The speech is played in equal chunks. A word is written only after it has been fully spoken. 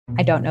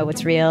I don't know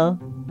what's real.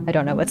 I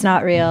don't know what's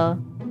not real.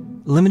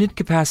 Limited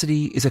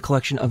Capacity is a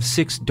collection of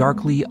 6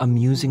 darkly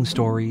amusing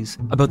stories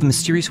about the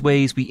mysterious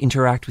ways we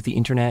interact with the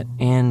internet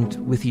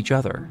and with each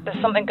other.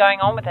 There's something going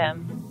on with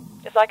him.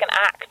 It's like an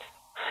act.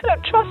 I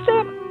don't trust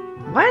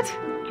him. What?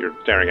 You're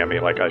staring at me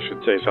like I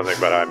should say something,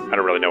 but I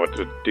don't really know what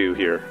to do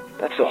here.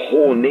 That's the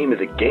whole name of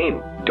the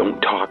game.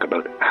 Don't talk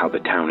about how the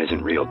town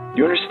isn't real.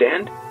 You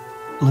understand?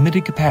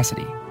 Limited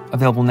Capacity.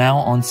 Available now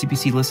on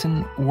CBC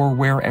Listen or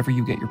wherever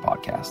you get your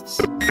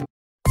podcasts.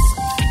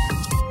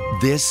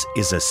 This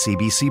is a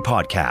CBC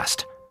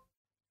podcast.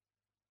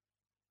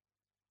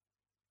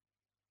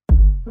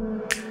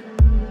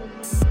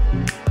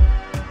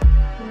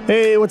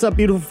 Hey, what's up,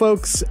 beautiful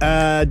folks?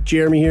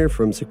 Jeremy here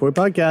from Sick Boy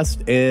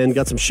Podcast, and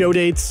got some show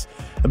dates.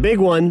 A big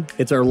one.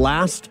 It's our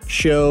last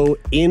show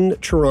in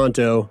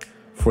Toronto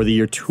for the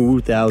year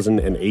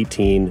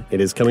 2018. It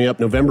is coming up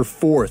November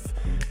 4th.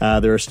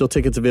 There are still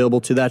tickets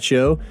available to that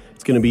show.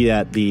 It's going to be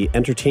at the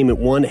Entertainment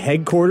One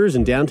headquarters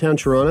in downtown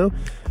Toronto.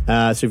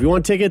 So if you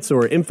want tickets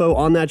or info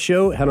on that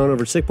show, head on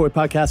over to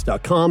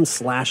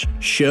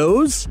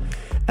sickboypodcast.com/shows.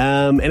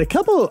 And a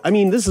couple,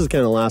 this is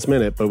kind of last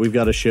minute, but we've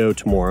got a show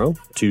tomorrow,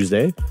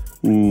 Tuesday,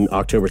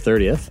 October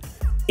 30th,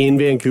 in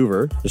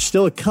Vancouver. There's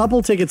still a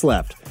couple tickets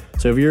left.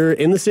 So if you're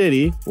in the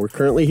city, we're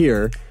currently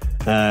here,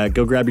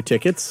 go grab your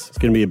tickets. It's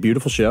going to be a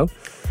beautiful show.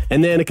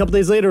 And then a couple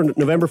days later,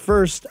 November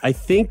 1st, I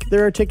think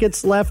there are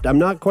tickets left. I'm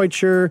not quite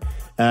sure.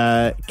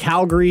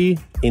 Calgary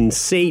in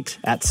SAIT,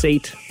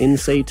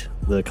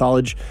 the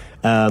college.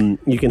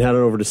 You can head on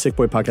over to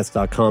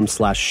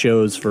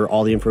sickboypodcast.com/shows for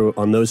all the info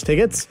on those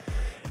tickets.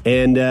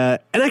 And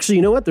actually,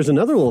 you know what? There's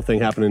another little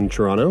thing happening in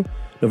Toronto.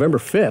 November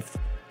 5th,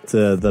 it's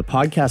the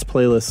podcast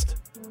playlist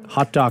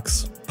Hot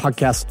Docs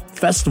Podcast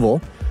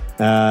Festival.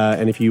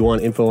 And if you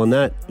want info on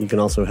that, you can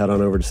also head on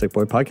over to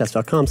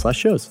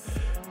sickboypodcast.com/shows.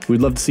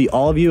 We'd love to see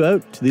all of you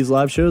out to these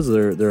live shows.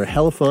 They're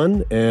hella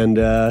fun, and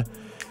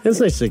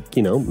it's nice to,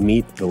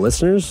 meet the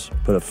listeners,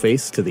 put a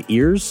face to the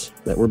ears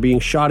that we're being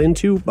shot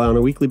into on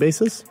a weekly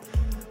basis.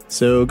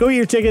 So go get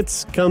your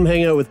tickets, come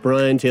hang out with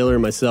Brian, Taylor,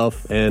 and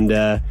myself, and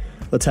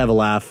let's have a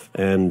laugh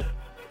and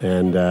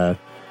a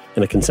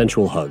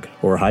consensual hug,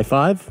 or a high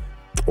five,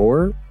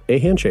 or a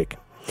handshake.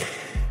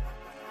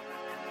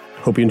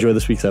 Hope you enjoy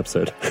this week's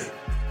episode.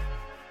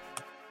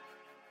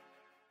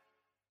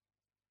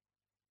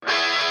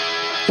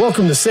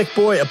 Welcome to Sick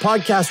Boy, a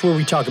podcast where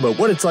we talk about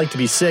what it's like to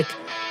be sick.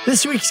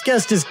 This week's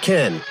guest is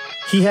Ken.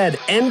 He had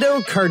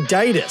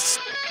endocarditis.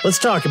 Let's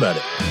talk about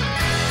it.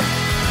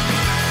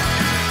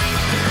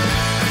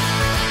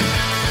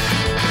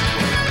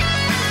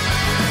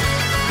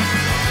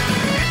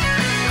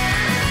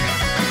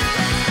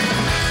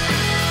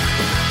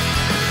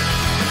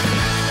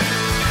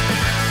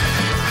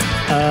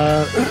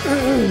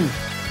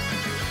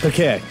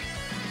 Okay.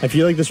 I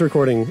feel like this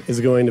recording is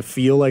going to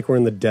feel like we're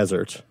in the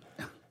desert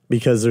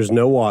because there's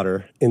no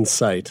water in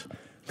sight.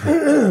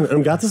 And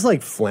I've got this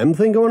phlegm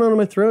thing going on in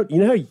my throat.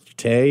 You know how,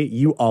 Tay,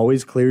 you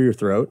always clear your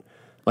throat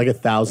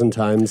 1,000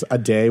 times a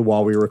day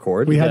while we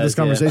record? We had this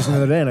conversation the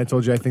other day, and I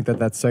told you I think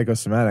that's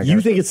psychosomatic.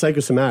 You think it's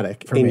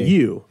psychosomatic in me.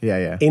 You.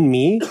 Yeah. In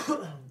me,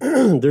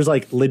 there's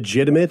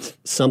legitimate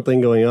something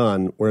going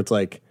on where it's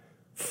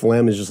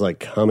phlegm is just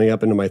coming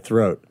up into my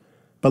throat.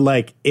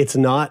 But it's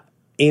not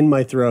in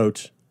my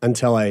throat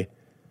until I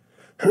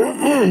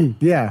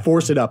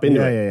force it up into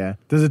it. Yeah.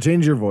 Does it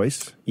change your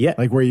voice? Yeah.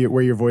 Where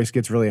your voice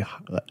gets really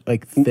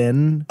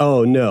thin?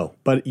 Oh, no.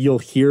 But you'll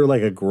hear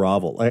a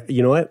grovel.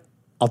 You know what?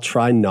 I'll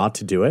try not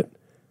to do it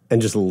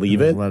and just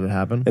leave it. Let it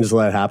happen. And just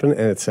let it happen, and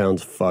it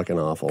sounds fucking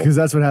awful. Because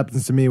that's what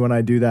happens to me when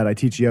I do that. I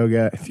teach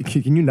yoga.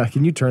 Can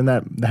you turn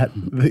that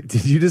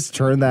did you just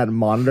turn that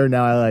monitor?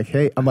 Now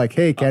I'm like,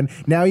 hey, Ken,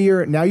 now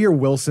you're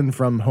Wilson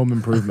from Home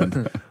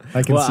Improvement.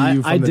 I can see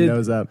you from the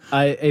nose up.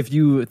 If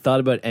you thought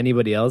about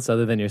anybody else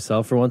other than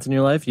yourself for once in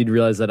your life, you'd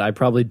realize that I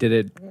probably did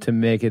it to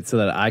make it so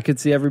that I could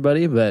see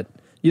everybody, but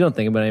you don't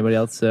think about anybody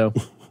else, so.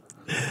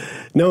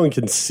 No one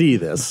can see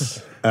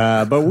this.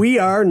 But we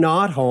are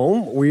not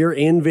home. We are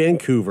in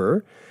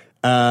Vancouver.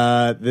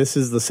 This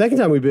is the second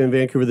time we've been in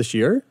Vancouver this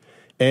year,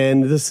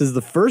 and this is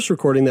the first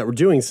recording that we're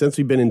doing since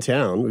we've been in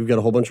town. We've got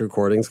a whole bunch of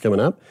recordings coming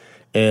up,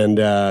 and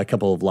a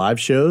couple of live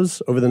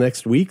shows over the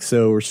next week,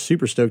 so we're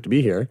super stoked to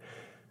be here.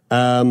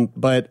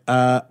 But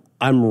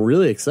I'm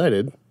really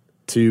excited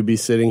to be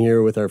sitting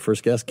here with our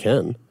first guest,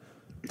 Ken.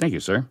 Thank you,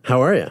 sir.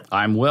 How are you?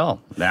 I'm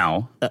well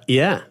now.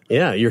 Yeah.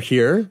 You're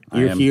here.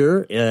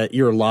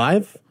 You're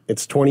live.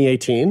 It's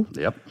 2018.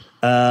 Yep.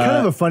 Kind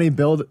of a funny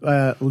build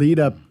lead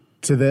up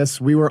to this.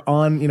 We were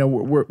on.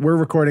 We're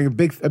recording a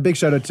big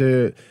shout out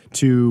to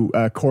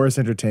Chorus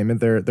Entertainment.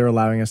 They're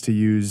allowing us to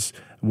use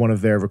one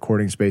of their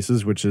recording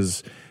spaces, which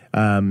is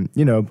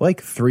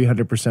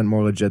 300%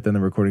 more legit than the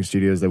recording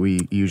studios that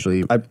we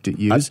usually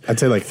use. I'd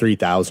say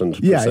 3,000%.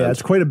 Yeah,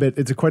 it's quite a bit.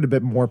 It's quite a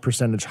bit more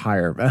percentage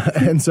higher.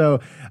 And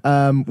so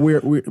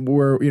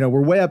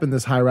we're way up in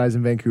this high rise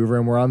in Vancouver,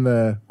 and we're on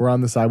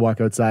the sidewalk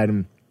outside,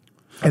 and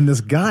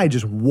this guy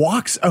just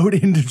walks out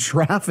into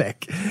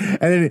traffic, and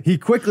then he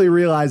quickly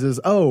realizes,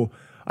 oh,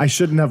 I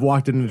shouldn't have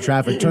walked into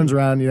traffic. Turns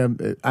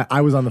around,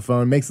 I was on the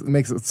phone,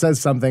 says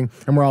something,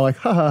 and we're all like,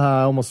 ha ha ha,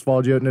 I almost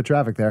followed you out into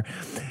traffic there.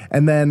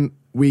 And then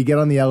we get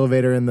on the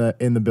elevator in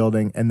the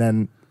building, and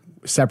then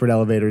separate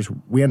elevators.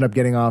 We end up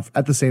getting off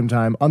at the same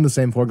time on the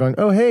same floor, going,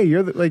 "Oh, hey,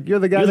 you're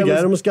the guy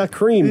that almost got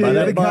creamed by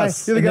that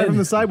bus. You're the guy from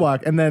the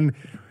sidewalk." And then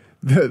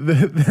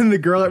the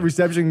girl at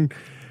reception,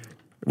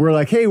 we're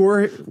like, "Hey,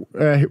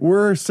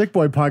 we're Sick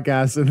Boy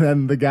Podcast," and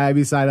then the guy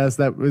beside us,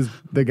 that was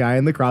the guy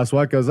in the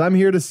crosswalk, goes, "I'm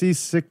here to see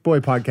Sick Boy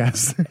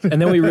Podcast."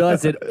 And then we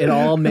realized it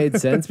all made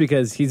sense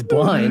because he's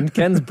blind.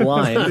 Ken's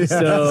blind,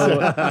 so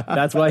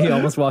that's why he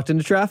almost walked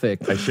into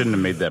traffic. I shouldn't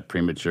have made that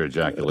premature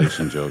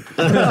ejaculation joke.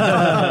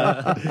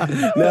 No,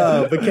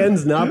 but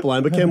Ken's not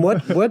blind. But Ken,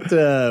 what?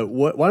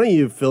 Why don't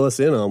you fill us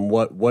in on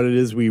what it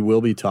is we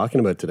will be talking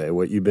about today?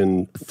 What you've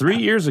been 3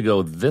 years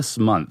ago this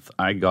month,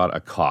 I got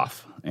a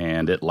cough.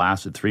 And it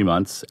lasted 3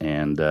 months,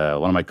 and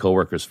one of my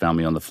coworkers found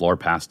me on the floor,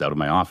 passed out of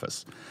my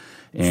office.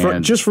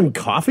 And just from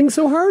coughing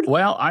so hard?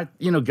 Well,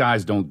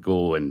 guys don't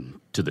go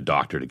to the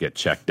doctor to get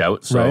checked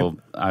out, so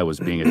I was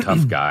being a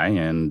tough guy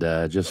and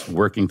just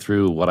working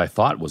through what I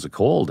thought was a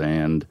cold,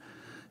 and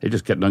it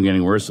just kept on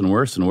getting worse and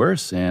worse and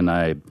worse, and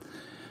I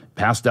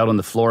passed out on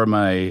the floor of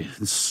my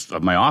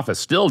office,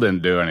 still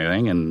didn't do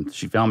anything, and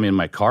she found me in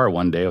my car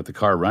one day with the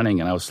car running,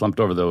 and I was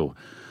slumped over the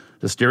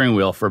steering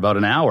wheel for about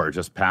an hour,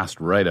 just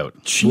passed right out.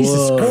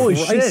 Jesus, holy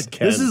shit!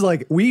 Ken. This is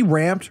like we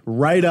ramped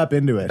right up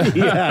into it.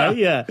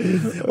 yeah.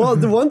 Well,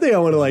 the one thing I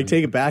want to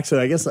take it back. So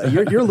I guess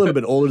you're a little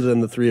bit older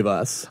than the three of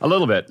us. A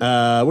little bit.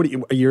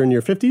 You're in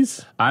your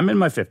 50s? I'm in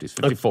my 50s,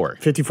 54.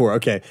 54.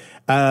 Okay.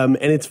 And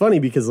it's funny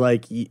because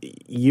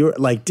you're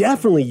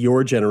definitely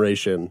your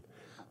generation.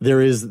 There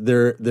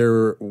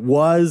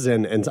was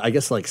and I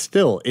guess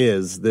still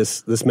is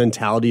this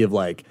mentality of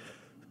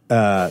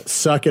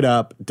suck it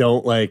up,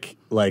 don't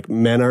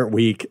men aren't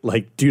weak,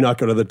 do not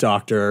go to the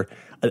doctor,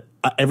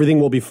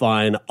 everything will be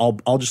fine,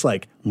 I'll just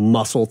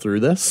muscle through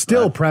this.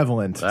 Still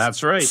prevalent.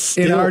 That's right.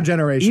 In our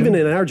generation. Even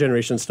in our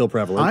generation, still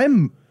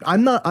prevalent.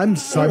 I'm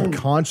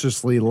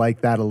subconsciously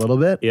like that a little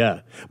bit.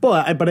 Yeah.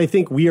 But I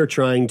think we are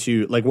trying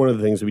to, one of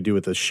the things we do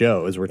with this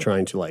show is we're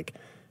trying to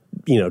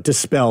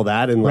dispel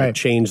that and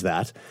change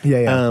that.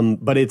 Yeah.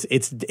 But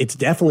it's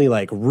definitely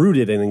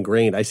rooted and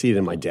ingrained. I see it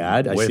in my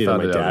dad. I see it in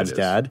my dad's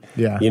dad.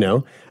 Yeah.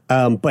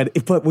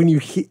 But when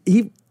you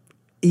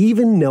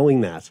even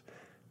knowing that,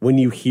 when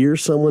you hear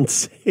someone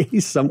say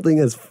something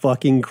as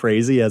fucking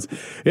crazy as,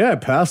 I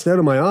passed out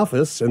of my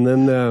office and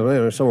then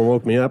someone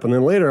woke me up and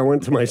then later I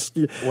went to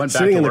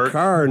sitting in the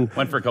car and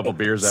went for a couple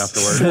beers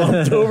afterwards.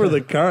 Slumped over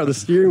the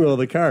steering wheel of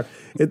the car.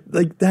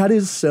 That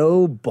is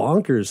so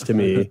bonkers to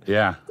me.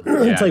 Yeah.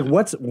 It's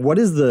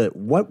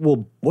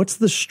what's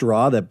the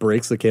straw that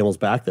breaks the camel's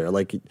back there?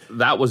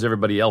 That was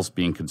everybody else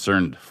being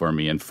concerned for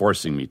me and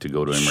forcing me to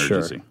go to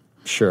emergency.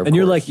 Sure. And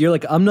you're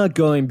like, I'm not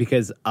going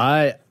because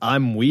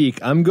I'm weak.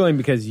 I'm going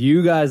because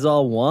you guys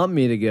all want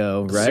me to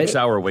go, right?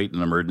 6-hour wait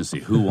in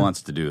emergency. Who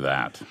wants to do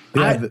that?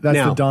 Yeah,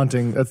 that's the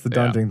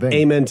daunting thing.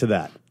 Amen to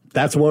that.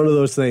 That's one of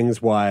those things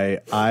why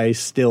I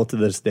still to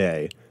this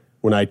day,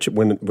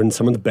 when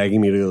someone's begging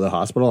me to go to the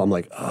hospital, I'm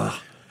like, ugh,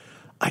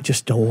 I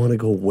just don't want to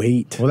go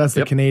wait. Well, that's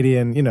the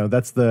Canadian,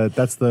 that's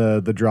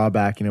the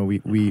drawback.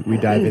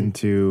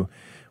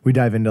 We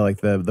dive into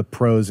the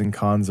pros and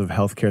cons of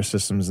healthcare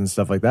systems and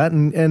stuff like that.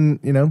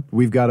 And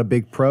we've got a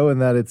big pro in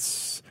that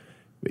it's,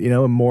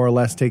 more or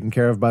less taken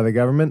care of by the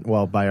government.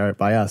 Well, by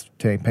us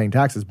paying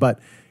taxes. But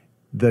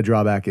the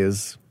drawback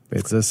is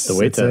it's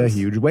a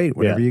huge wait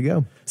wherever you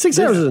go. 6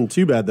 hours isn't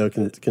too bad though,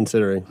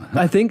 considering.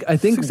 I think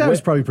 6 hours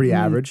is probably pretty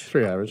average.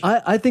 Pretty average.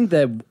 I think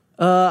that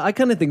I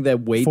kind of think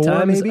that wait 4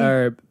 times maybe?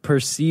 are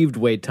perceived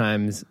wait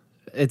times.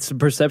 It's a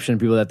perception of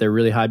people that they're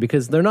really high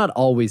because they're not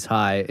always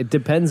high. It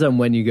depends on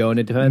when you go and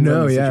it depends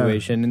on the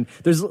situation. And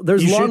there's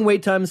long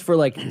wait times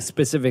for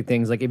specific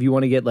things. Like if you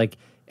want to get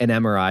an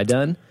MRI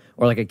done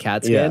or a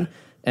CAT scan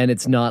and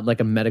it's not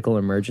a medical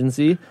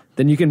emergency,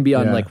 then you can be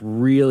on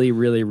really,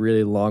 really,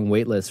 really long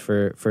wait lists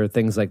for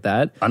things like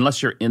that.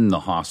 Unless you're in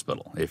the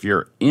hospital. If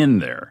you're in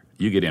there,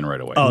 you get in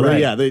right away. Oh,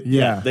 right.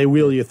 They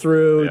wheel you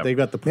through. Yep. They've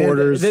got the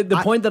porters.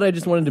 The point that I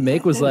just wanted to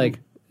make was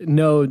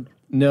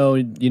no,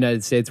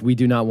 United States, we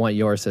do not want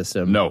your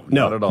system. No,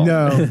 not at all.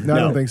 No, I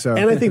don't think so.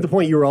 And I think the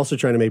point you were also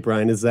trying to make,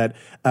 Brian, is that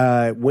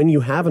when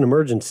you have an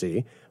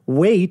emergency,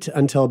 wait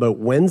until about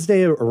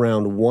Wednesday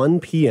around 1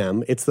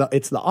 p.m. It's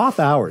the off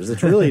hours.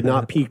 It's really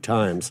not peak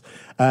times.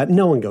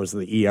 No one goes to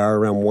the ER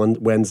around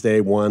Wednesday,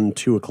 1,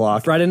 2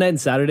 o'clock. Friday night and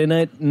Saturday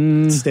night?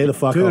 Stay the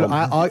fuck Dude,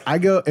 home. I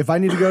go, if I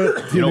need to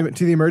go to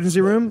the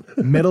emergency room,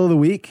 middle of the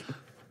week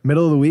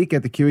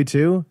at the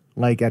QE2,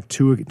 at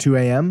 2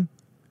 a.m.,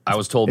 I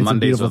was told It's a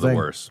Mondays beautiful are the thing.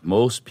 worst.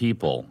 Most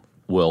people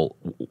will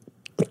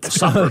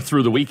suffer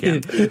through the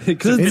weekend.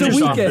 Because it's a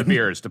Finish off the weekend.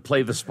 beers to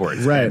play the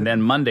sports. Right. And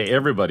then Monday,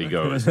 everybody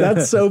goes.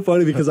 That's so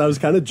funny because I was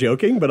kind of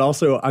joking, but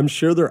also I'm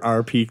sure there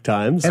are peak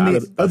times. And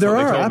That's what there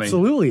they are told me.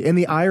 absolutely, and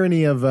the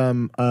irony of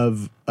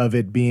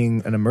it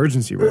being an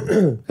emergency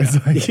room.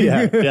 It's like,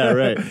 yeah,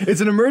 right.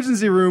 It's an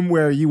emergency room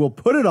where you will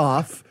put it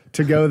off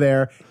to go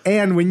there,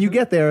 and when you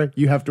get there,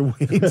 you have to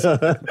wait.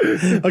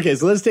 Okay,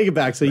 so let's take it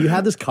back. So you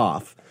had this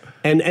cough.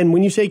 And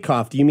when you say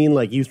cough, do you mean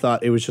like you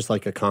thought it was just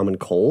like a common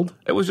cold?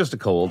 It was just a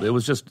cold. It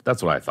was just,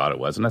 that's what I thought it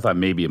was. And I thought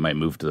maybe it might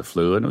move to the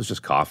flu, and it was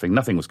just coughing.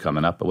 Nothing was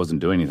coming up. I wasn't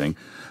doing anything.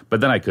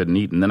 But then I couldn't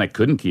eat, and then I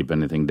couldn't keep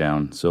anything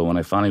down. So when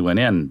I finally went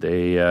in,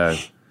 they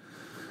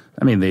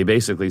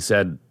basically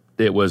said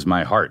it was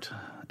my heart.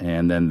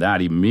 And then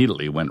that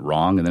immediately went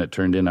wrong, and then it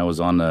turned in I was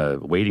on a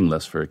waiting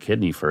list for a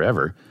kidney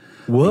forever.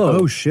 Whoa!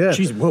 Oh shit!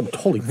 Jeez! Whoa!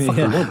 Holy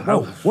fucking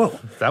whoa!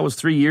 That was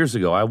 3 years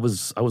ago. I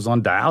was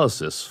on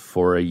dialysis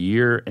for a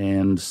year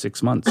and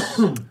 6 months.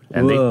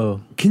 And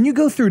Whoa! Can you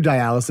go through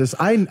dialysis?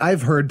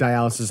 I've heard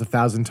dialysis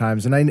 1,000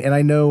 times, and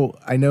I know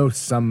kind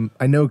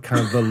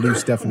of the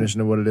loose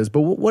definition of what it is. But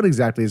what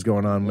exactly is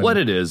going on? What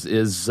it is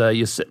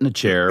you sit in a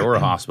chair or a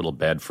hospital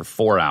bed for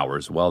 4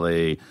 hours while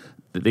they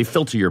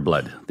filter your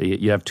blood.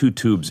 You have 2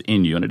 tubes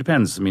in you, and it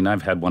depends. I mean,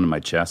 I've had one in my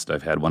chest.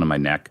 I've had one in my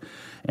neck.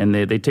 And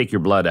they take your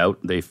blood out.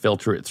 They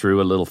filter it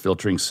through a little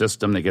filtering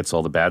system that gets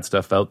all the bad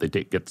stuff out.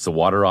 Gets the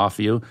water off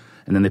you,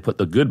 and then they put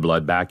the good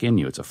blood back in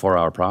you. It's a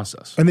 4-hour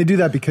process. And they do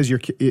that because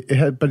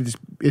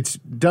it's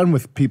done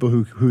with people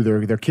who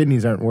their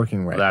kidneys aren't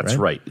working right. That's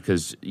right,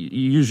 because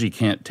you usually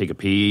can't take a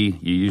pee.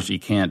 You usually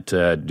can't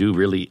do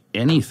really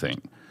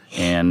anything.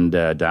 And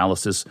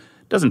dialysis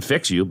doesn't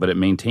fix you, but it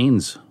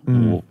maintains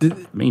you.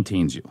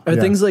 Are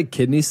things like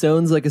kidney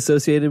stones like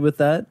associated with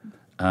that?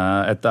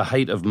 At the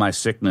height of my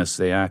sickness,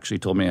 they actually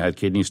told me I had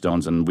kidney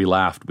stones, and we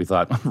laughed. We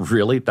thought,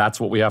 really? That's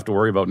what we have to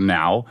worry about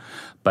now?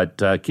 But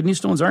kidney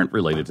stones aren't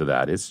related to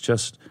that. It's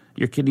just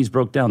your kidneys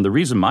broke down. The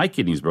reason my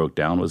kidneys broke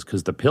down was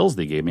because the pills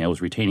they gave me, I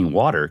was retaining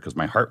water because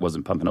my heart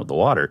wasn't pumping out the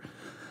water.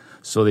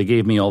 So they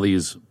gave me all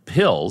these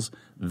pills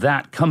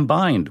that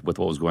combined with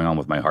what was going on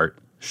with my heart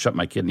shut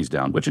my kidneys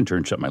down, which in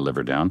turn shut my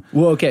liver down.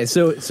 Well, okay,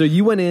 so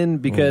you went in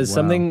because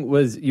something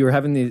was, you were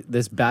having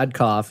this bad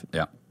cough.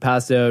 Yeah.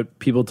 Passed out.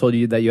 People told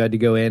you that you had to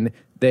go in.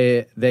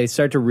 They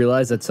start to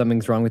realize that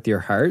something's wrong with your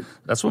heart.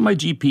 That's what my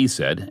GP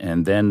said,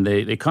 and then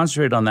they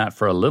concentrated on that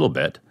for a little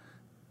bit.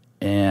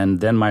 And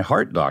then my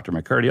heart doctor,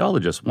 my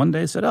cardiologist, one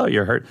day said, "Oh,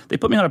 your heart." They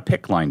put me on a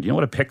PICC line. Do you know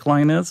what a PICC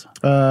line is?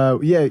 Yeah.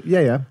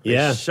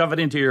 They shove it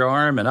into your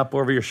arm and up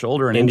over your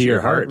shoulder and into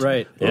your heart.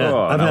 Right. Yeah,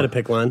 Oh, I've had a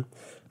PICC line.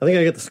 I think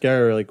I got the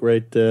scar like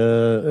right.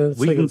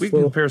 We can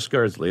compare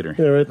scars later.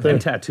 Yeah, right there. And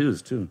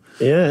tattoos too.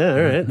 Yeah,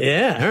 all right.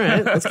 Yeah, all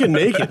right. Let's get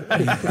naked.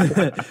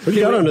 What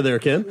you got under there,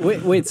 Ken?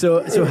 Wait.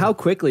 So how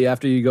quickly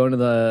after you go into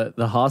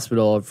the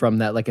hospital from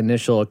that like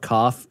initial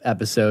cough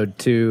episode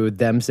to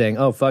them saying,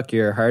 "Oh fuck,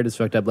 your heart is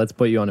fucked up. Let's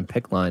put you on a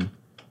PICC line."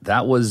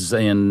 That was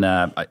in.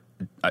 I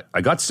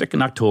got sick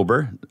in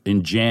October.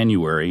 In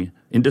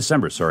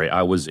December,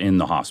 I was in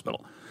the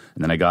hospital.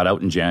 And then I got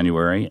out in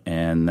January,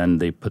 and then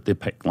they put the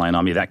PICC line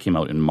on me. That came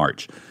out in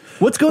March.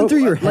 What's going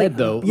through your head,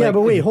 though? Yeah, but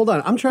wait, hold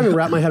on. I'm trying to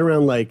wrap my head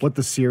around like what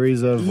the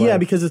series of yeah,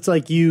 because it's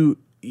like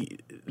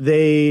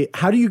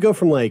how do you go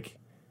from like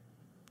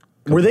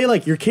were they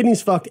like your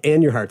kidneys fucked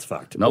and your heart's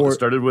fucked? No, it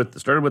started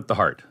with the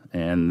heart,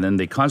 and then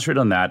they concentrated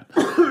on that.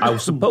 I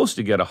was supposed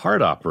to get a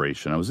heart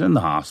operation. I was in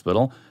the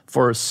hospital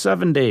for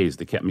 7 days.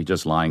 They kept me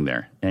just lying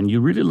there, and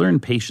you really learn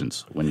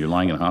patience when you're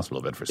lying in a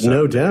hospital bed for 7 days.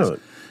 No doubt.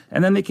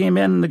 And then they came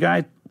in, and the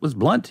guy was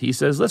blunt. He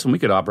says, "Listen, we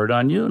could operate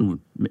on you and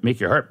make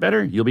your heart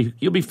better. You'll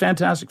be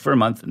fantastic for a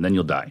month, and then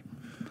you'll die."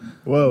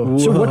 Whoa.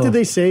 So what did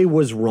they say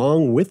was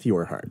wrong with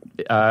your heart?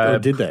 Or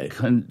did they?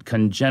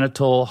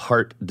 Congenital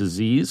heart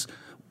disease,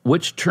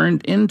 which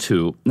turned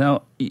into,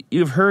 now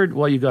you've heard,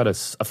 well, you've got a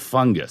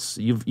fungus,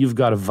 you've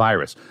got a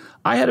virus.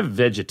 I had a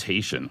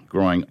vegetation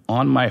growing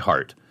on my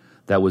heart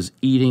that was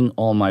eating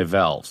all my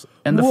valves.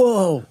 And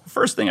the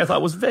first thing I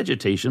thought was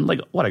vegetation. Like,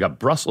 what, I got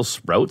Brussels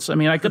sprouts? I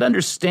mean, I could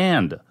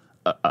understand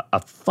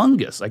a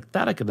fungus like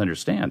that. I could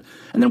understand.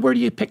 And then where do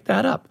you pick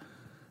that up?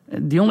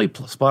 And the only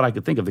spot I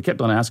could think of, they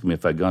kept on asking me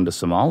if I'd gone to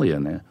Somalia.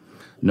 And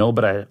no,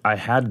 but I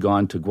had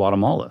gone to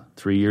Guatemala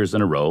 3 years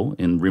in a row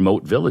in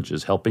remote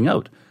villages helping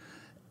out.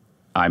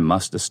 I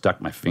must have stuck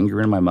my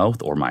finger in my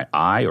mouth or my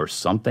eye or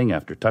something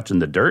after touching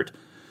the dirt.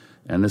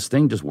 And this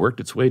thing just worked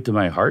its way to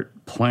my heart,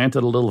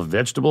 planted a little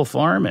vegetable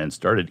farm, and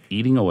started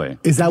eating away.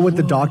 Is that what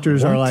the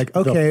doctors are like?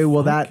 Okay,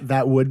 well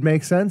that would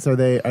make sense. Are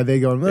they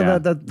going? Well, Yeah.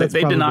 that's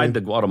they probably... denied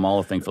the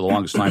Guatemala thing for the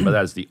longest time, but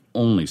that's the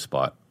only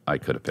spot I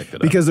could have picked it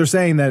up. Because they're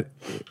saying that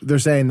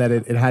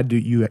it had to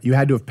you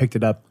had to have picked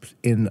it up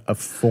in a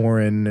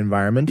foreign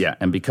environment. Yeah,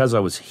 and because I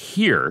was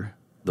here,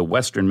 the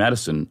Western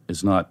medicine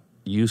is not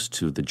used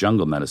to the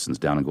jungle medicines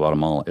down in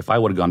Guatemala. If I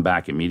would have gone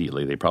back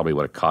immediately, they probably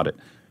would have caught it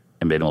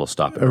and been able to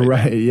stop it.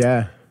 Right,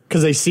 yeah.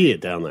 Because they see it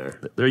down there.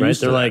 They're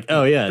used to They're that. like,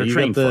 oh yeah, They're you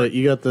trained for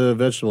it. got the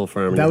vegetable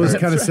farm. That was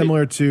kind of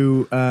similar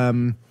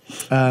to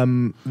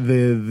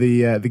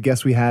the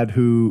guest we had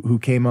who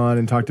came on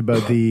and talked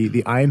about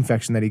the eye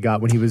infection that he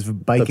got when he was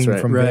biking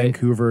from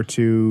Vancouver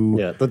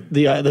to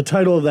the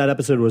title of that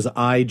episode was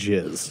Eye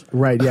Jizz.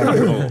 Right.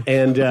 Yeah.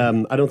 And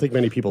I don't think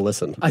many people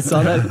listened. I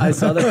saw that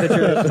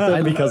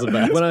picture because of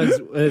that. When I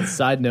was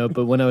side note,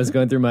 but when I was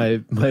going through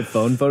my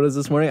phone photos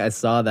this morning, I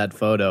saw that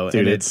photo.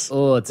 Dude, and it's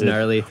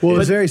gnarly. Well, it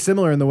was very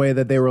similar in the way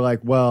that they were like,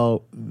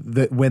 well,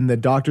 when the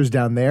doctors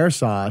down there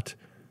saw it,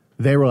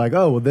 they were like,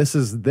 oh, well, this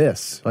is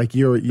this. Like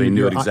your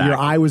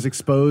eye was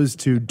exposed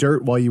to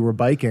dirt while you were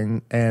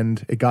biking,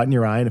 and it got in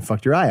your eye and it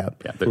fucked your eye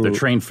up. Yeah, they're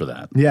trained for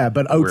that. Yeah,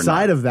 but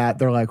outside of that,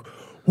 they're like,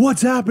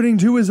 what's happening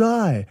to his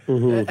eye?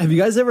 Mm-hmm. Have you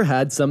guys ever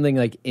had something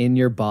like in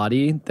your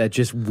body that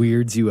just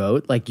weirds you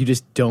out? Like you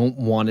just don't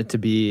want it to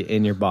be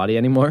in your body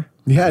anymore?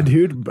 Yeah,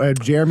 dude.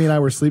 Jeremy and I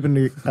were sleeping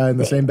in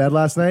the same bed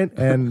last night,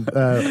 and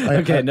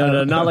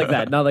no, not like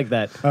that, not like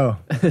that. Oh,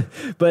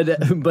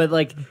 but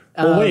like,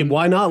 well, wait,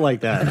 why not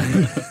like that?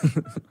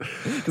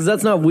 Because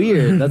that's not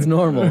weird. That's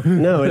normal.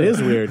 No, it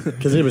is weird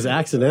because it was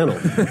accidental.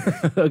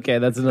 Okay,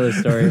 that's another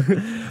story.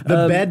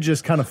 The bed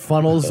just kind of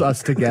funnels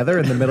us together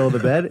in the middle of the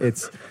bed.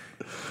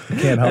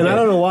 Can't help and it. I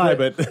don't know why,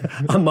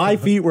 but my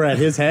feet were at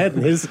his head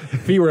and his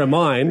feet were at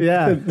mine.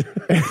 Yeah.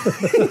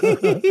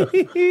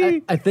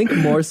 I think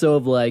more so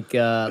of like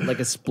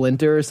a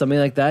splinter or something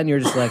like that, and you're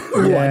just like,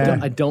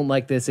 I don't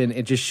like this, and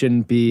it just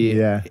shouldn't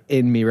be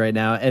in me right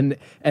now. And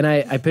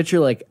I picture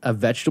like a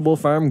vegetable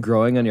farm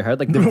growing on your heart,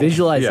 like the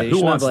visualization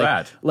who wants of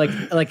that?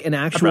 like an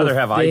actual. I'd rather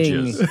have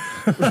thing.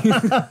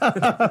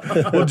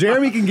 iJizz. Well,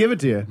 Jeremy can give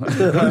it to you.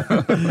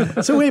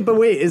 So wait,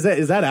 is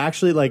that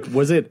actually like?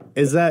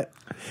 Is that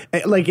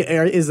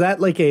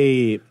like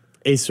a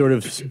sort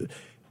of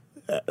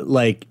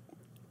like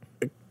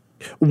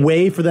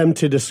way for them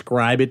to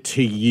describe it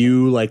to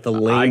you, like the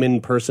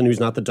layman person who's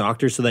not the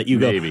doctor, so that you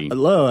go,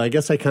 hello, I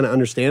guess I kind of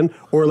understand?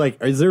 Or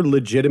like, is there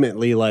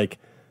legitimately like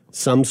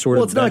some sort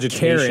of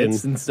vegetation? Not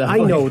carrots and stuff. I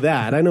know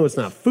that. I know it's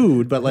not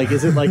food, but like,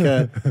 is it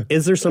like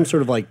is there some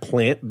sort of like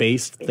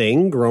plant-based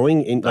thing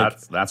growing in?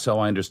 That's how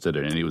I understood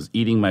it. And he was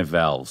eating my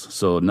valves.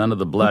 So none of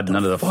the blood,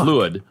 none of the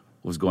fluid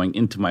was going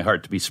into my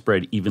heart to be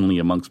spread evenly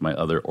amongst my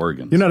other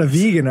organs. You're not a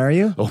vegan, are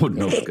you? Oh,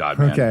 no, God,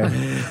 man. Okay.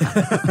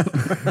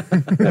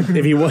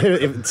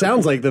 If it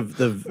sounds like the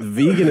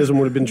veganism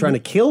would have been trying to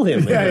kill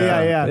him.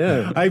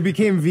 Yeah. I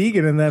became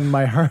vegan, and then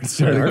my heart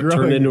started growing.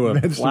 Turned into a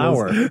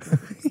flower.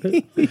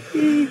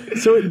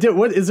 So,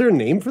 what is there a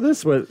name for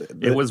this?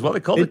 It was they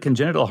called it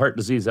congenital heart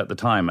disease at the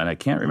time, and I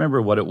can't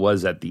remember what it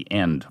was at the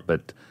end,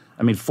 but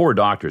 4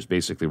 doctors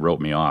basically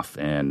wrote me off,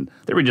 and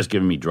they were just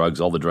giving me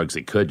drugs, all the drugs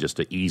they could, just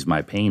to ease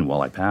my pain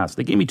while I passed.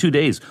 They gave me 2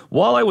 days.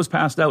 While I was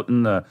passed out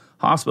in the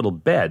hospital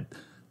bed,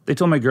 they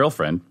told my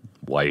girlfriend,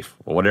 wife,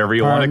 or whatever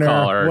you want to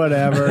call her.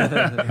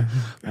 Whatever.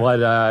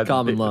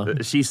 Common law.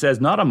 She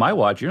says, not on my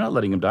watch, you're not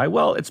letting him die.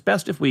 Well, it's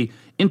best if we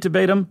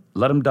intubate him,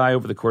 let him die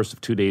over the course of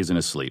 2 days in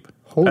his sleep.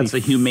 That's the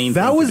humane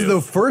thing That was to do.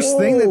 the first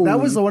thing that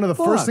was one of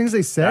the first things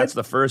they said? That's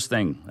the first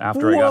thing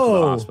after I got to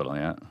the hospital,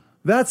 yeah.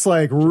 That's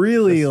like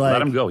really like...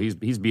 Let him go. He's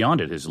beyond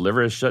it. His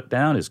liver is shut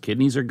down. His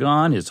kidneys are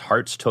gone. His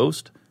heart's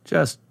toast.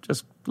 Just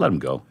let him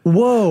go.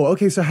 Whoa.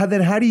 Okay, so how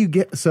do you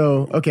get...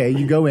 So, okay,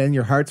 you go in,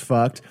 your heart's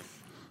fucked.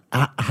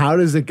 How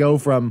does it go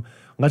from,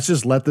 let's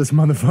just let this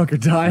motherfucker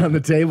die on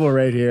the table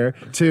right here,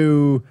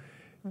 to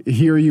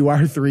here you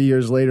are 3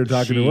 years later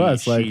talking to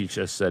us? Like, she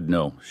just said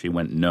no. She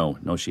went no.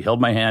 No, she held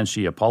my hand.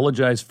 She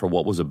apologized for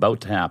what was about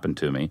to happen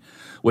to me,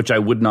 which I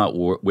would not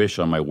wish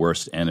on my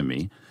worst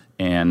enemy.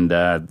 And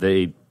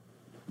they...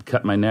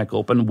 cut my neck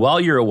open while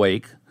you're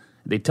awake.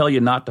 They tell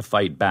you not to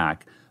fight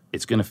back.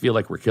 It's going to feel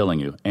like we're killing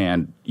you,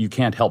 and you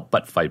can't help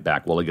but fight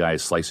back while a guy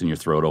is slicing your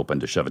throat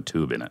open to shove a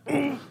tube in it.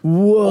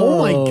 Whoa! Oh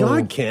my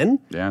God, Ken!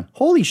 Yeah,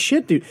 holy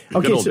shit, dude.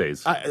 Okay, good old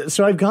days.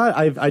 So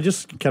I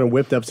just kind of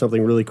whipped up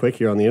something really quick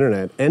here on the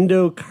internet.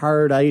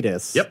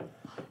 Endocarditis. Yep.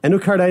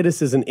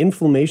 Endocarditis is an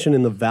inflammation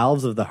in the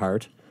valves of the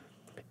heart.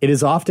 It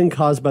is often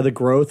caused by the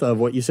growth of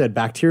what you said,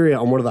 bacteria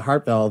on one of the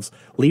heart valves,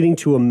 leading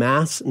to a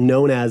mass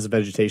known as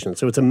vegetation.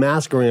 So it's a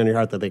mass growing on your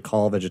heart that they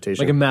call vegetation.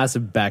 Like a mass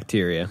of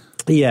bacteria.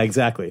 Yeah,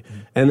 exactly.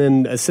 And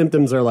then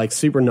symptoms are like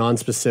super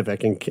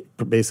non-specific and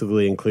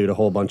basically include a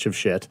whole bunch of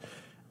shit.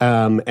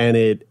 And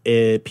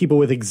it people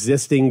with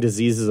existing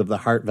diseases of the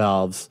heart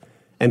valves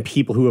and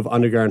people who have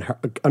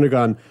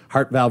undergone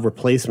heart valve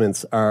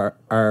replacements are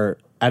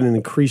at an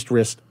increased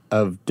risk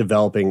of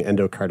developing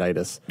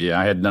endocarditis. Yeah,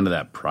 I had none of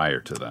that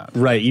prior to that.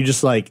 Right, you just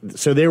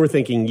so they were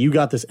thinking you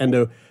got this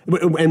and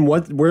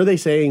what were they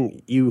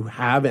saying you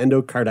have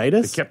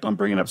endocarditis? They kept on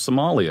bringing up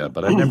Somalia,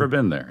 but I'd never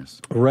been there.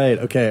 Right,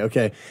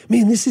 okay.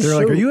 Man, this is They're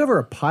like, are you ever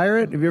a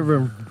pirate? Have you ever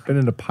been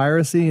into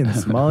piracy in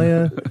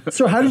Somalia?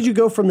 So how did you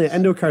go from the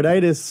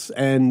endocarditis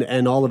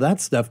and all of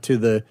that stuff to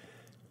the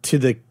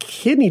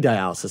kidney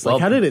dialysis? Like,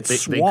 how did it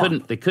swap?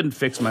 They couldn't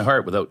fix my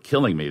heart without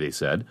killing me, they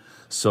said.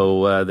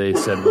 So they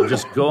said, well,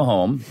 just go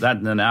home.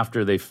 And then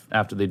after they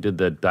did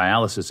the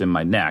dialysis in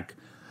my neck,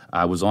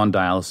 I was on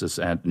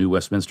dialysis at New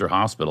Westminster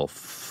Hospital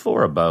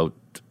for about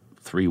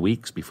 3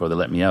 weeks before they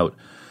let me out.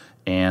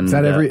 And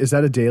is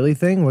that a daily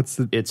thing?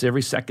 It's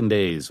every second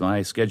days.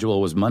 My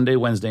schedule was Monday,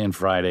 Wednesday, and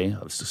Friday.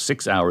 It was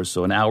 6 hours,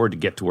 so an hour to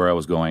get to where I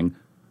was going,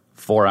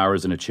 4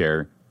 hours in a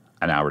chair,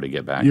 an hour to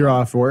get back. You're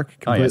off work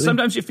completely? Oh, yeah.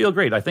 Sometimes you feel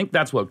great. I think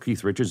that's what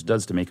Keith Richards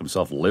does to make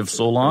himself live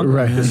so long.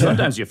 Right. Because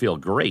sometimes you feel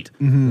great.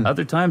 Mm-hmm.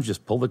 Other times,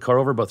 just pull the car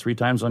over about 3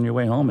 times on your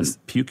way home and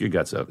puke your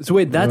guts out. So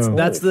wait, that's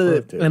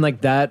and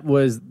like that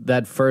was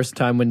that first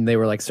time when they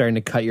were like starting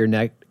to cut your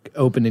neck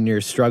open and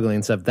you're struggling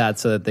and stuff.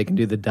 That's so that they can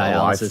do the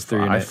dialysis through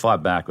your neck. I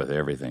fought back with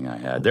everything I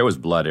had. There was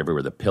blood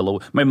everywhere. The pillow.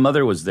 My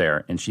mother was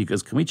there, and she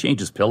goes, "Can we change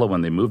this pillow?"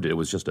 When they moved it, it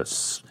was just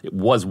it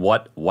was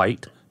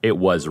white. It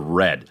was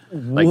red.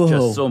 Like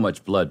just so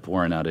much blood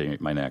pouring out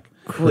of my neck.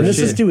 And this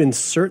is to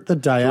insert the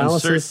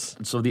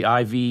dialysis? So the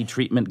IV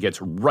treatment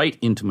gets right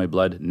into my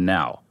blood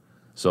now.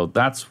 So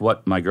that's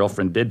what my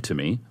girlfriend did to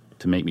me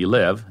to make me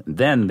live.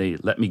 Then they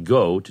let me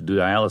go to do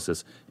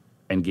dialysis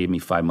and gave me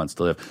 5 months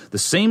to live. The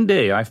same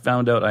day I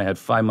found out I had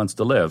 5 months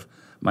to live,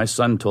 my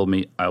son told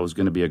me I was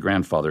going to be a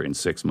grandfather in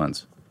 6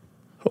 months.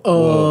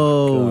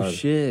 Oh,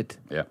 shit.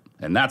 Yeah.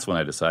 And that's when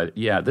I decided,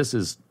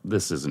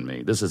 this isn't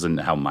me. This isn't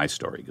how my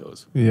story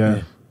goes.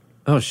 Yeah.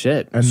 Oh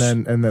shit! And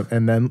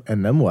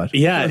then what?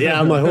 Yeah.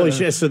 I'm like, holy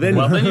shit! So then,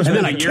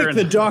 then I kicked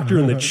the doctor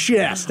in the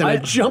chest, and I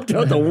jumped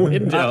out the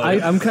window.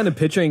 I'm kind of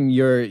picturing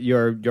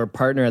your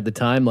partner at the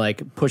time,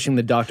 like pushing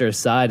the doctor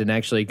aside and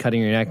actually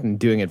cutting your neck and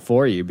doing it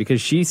for you, because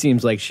she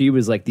seems like she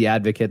was like the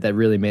advocate that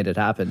really made it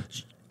happen.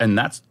 And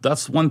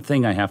that's one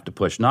thing I have to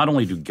push. Not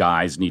only do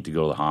guys need to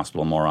go to the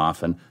hospital more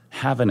often,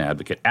 have an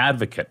advocate.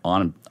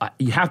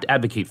 You have to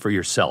advocate for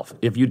yourself.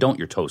 If you don't,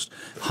 you're toast.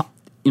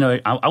 You know,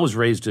 I was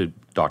raised to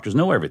doctors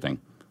know everything.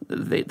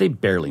 They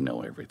barely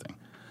know everything.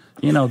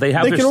 You know, they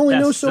can only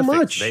know so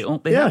much.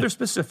 They have their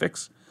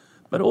specifics,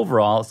 but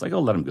overall, it's like,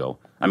 let them go.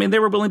 I mean, they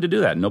were willing to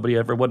do that. Nobody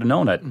ever would have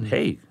known that.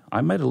 Hey,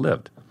 I might have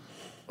lived.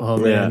 Oh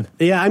man,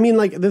 yeah. I mean,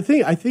 like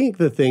I think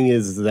the thing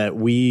is that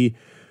we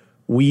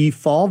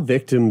fall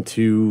victim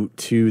to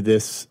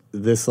this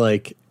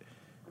like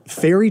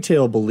fairy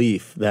tale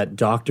belief that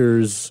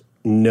doctors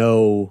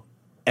know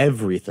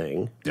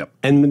everything. Yep.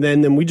 And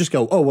then we just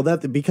go, oh, well,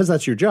 because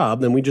that's your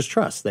job, then we just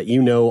trust that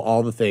you know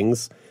all the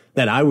things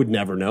that I would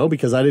never know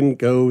because I didn't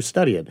go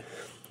study it.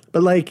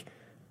 But like,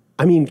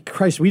 I mean,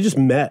 Christ, we just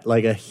met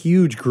like a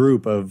huge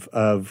group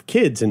of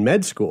kids in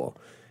med school,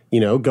 you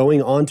know,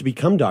 going on to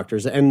become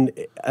doctors. And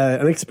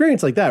an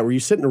experience like that where you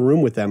sit in a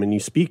room with them and you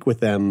speak with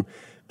them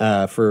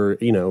for,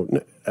 you know,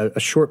 a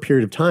short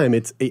period of time,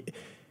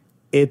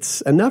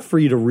 it's enough for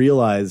you to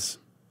realize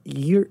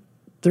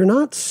they're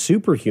not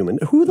superhuman.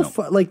 Who the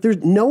fuck? Like,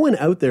 there's no one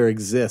out there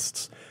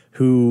exists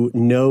who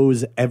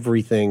knows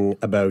everything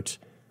about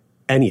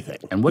anything.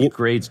 And what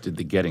grades did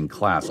they get in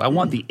class? I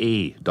want the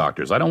A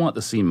doctors. I don't want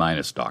the C-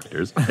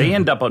 doctors. They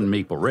end up on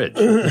Maple Ridge.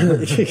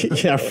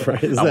 Yeah, right.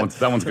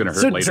 That one's going to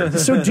hurt later.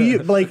 So do you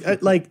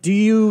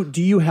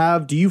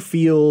do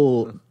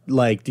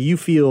you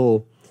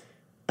feel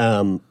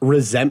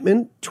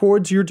resentment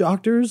towards your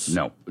doctors?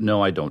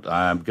 No, I don't.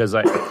 Because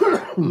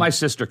my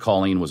sister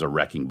Colleen was a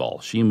wrecking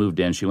ball. She moved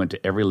in. She went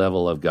to every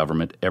level of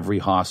government, every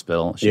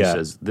hospital. She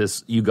says,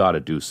 you got to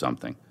do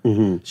something.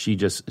 Mm-hmm.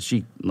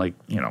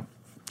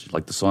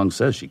 Like the song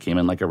says, she came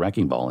in like a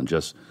wrecking ball and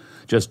just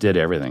did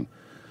everything.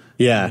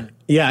 Yeah.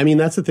 I mean,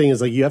 that's the thing is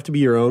like you have to be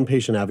your own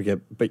patient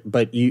advocate,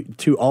 but you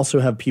to also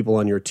have people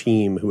on your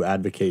team who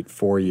advocate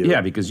for you. Yeah,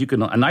 because you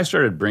can. And I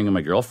started bringing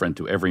my girlfriend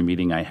to every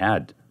meeting I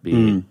had,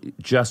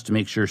 just to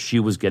make sure she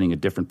was getting a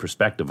different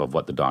perspective of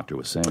what the doctor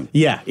was saying.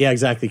 Yeah,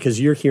 exactly. Because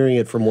you're hearing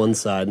it from one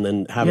side and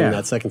then having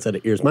that second set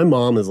of ears. My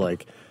mom is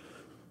like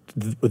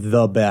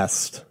the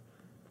best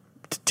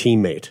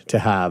teammate to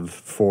have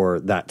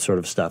for that sort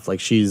of stuff. Like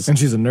she's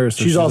a nurse.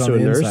 So she's also a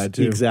nurse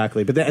too.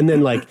 Exactly. But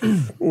then like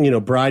you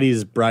know,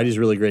 Bridie's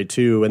really great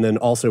too. And then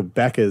also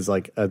Becca is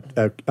like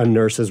a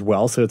nurse as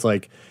well. So it's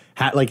like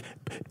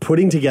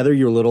putting together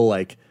your little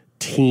like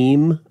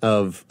team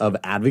of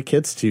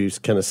advocates to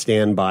kind of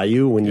stand by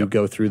you when you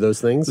go through those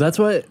things. That's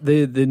what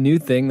the new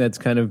thing that's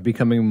kind of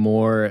becoming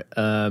more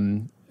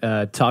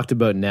talked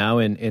about now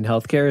in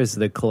healthcare is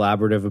the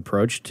collaborative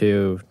approach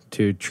to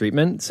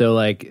treatment. So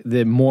like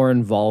the more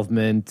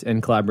involvement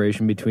and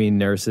collaboration between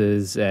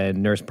nurses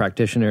and nurse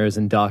practitioners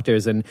and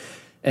doctors. And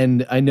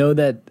I know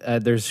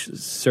that there's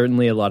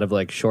certainly a lot of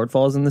like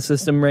shortfalls in the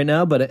system right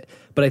now, but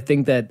I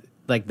think that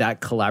like that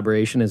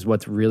collaboration is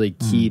what's really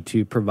key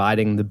to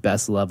providing the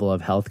best level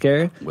of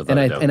healthcare.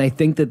 And I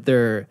think that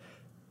they're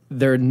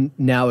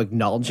now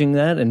acknowledging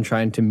that and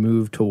trying to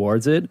move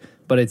towards it,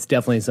 but it's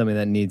definitely something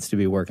that needs to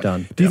be worked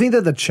on. Do you think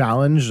that the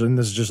challenge, and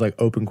this is just like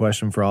open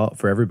question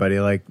for everybody,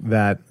 like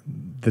that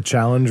the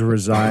challenge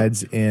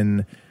resides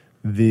in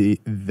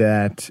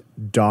that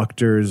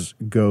doctors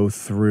go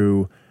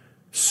through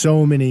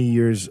so many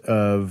years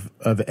of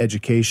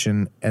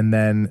education and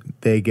then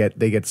they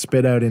get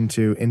spit out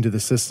into the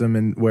system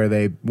and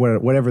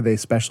whatever they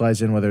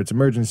specialize in, whether it's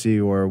emergency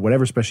or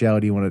whatever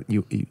specialty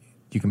you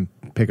can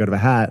pick out of a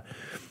hat,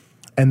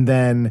 and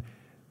then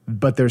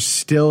but there's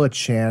still a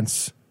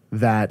chance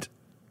that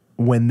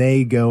when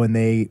they go and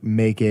they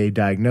make a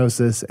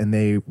diagnosis and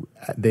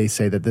they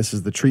say that this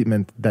is the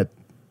treatment, that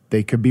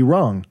they could be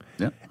wrong.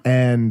 Yeah.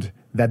 And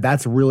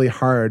that's really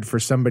hard for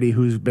somebody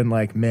who's been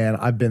like, man,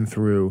 I've been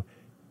through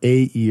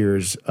 8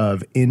 years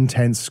of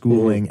intense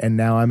schooling, and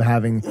now I'm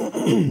having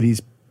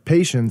these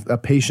patients, a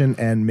patient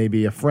and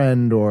maybe a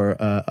friend or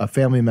a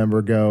family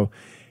member go,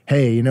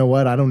 hey, you know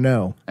what? I don't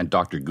know. And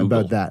Dr. Google.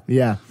 About that.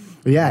 Yeah.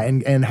 Yeah.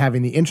 And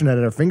having the internet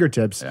at our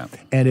fingertips,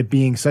 and it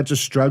being such a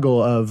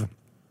struggle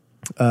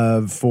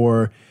and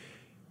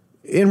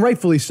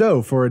rightfully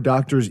so, for a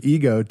doctor's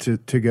ego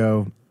to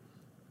go,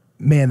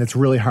 man, that's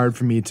really hard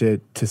for me to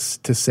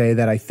say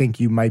that I think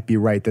you might be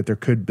right,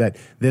 that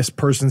this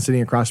person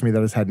sitting across from me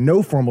that has had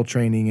no formal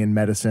training in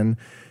medicine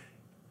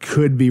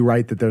could be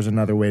right, that there's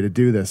another way to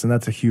do this. And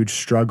that's a huge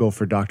struggle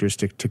for doctors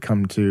to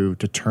come to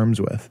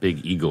terms with.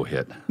 Big ego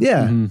hit.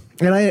 Yeah.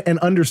 And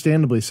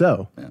understandably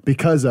so,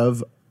 because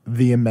of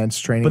the immense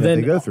training that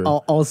they go through.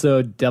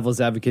 Also,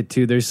 devil's advocate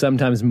too, there's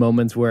sometimes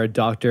moments where a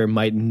doctor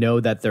might know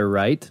that they're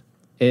right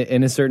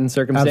in a certain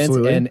circumstance.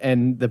 Absolutely.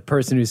 And the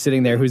person who's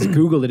sitting there who's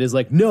Googled it is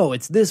like, no,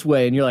 it's this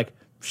way. And you're like,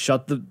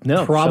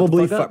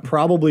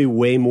 Probably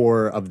way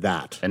more of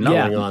that. And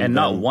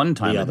not one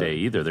time a day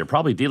either. They're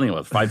probably dealing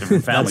with 5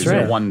 different families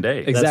in one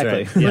day.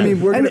 Exactly. Right. Yeah.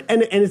 I mean,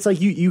 and it's like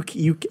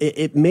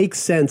it makes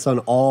sense on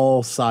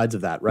all sides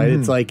of that, right?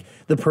 It's like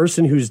the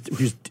person who's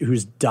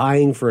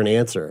dying for an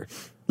answer,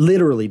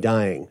 literally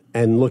dying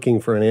and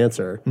looking for an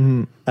answer.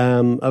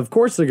 Of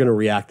course, they're going to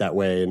react that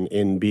way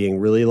in being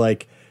really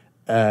like,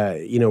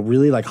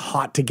 really like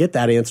hot to get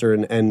that answer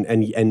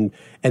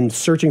and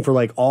searching for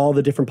like all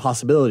the different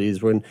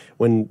possibilities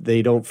when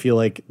they don't feel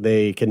like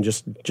they can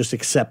just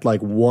accept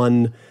like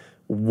one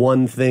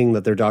thing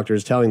that their doctor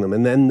is telling them.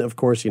 And then of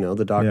course,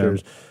 the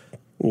doctors,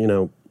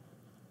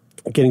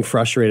 getting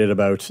frustrated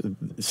about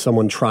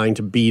someone trying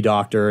to be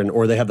doctor,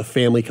 or they have the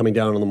family coming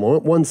down on the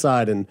one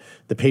side and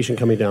the patient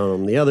coming down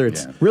on the other.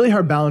 It's really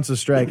hard balance to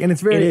strike, and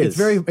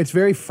it's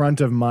very front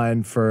of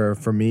mind for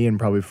me, and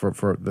probably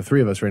for the three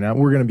of us right now.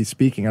 We're going to be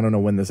speaking. I don't know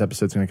when this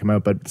episode's going to come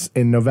out, but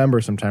in November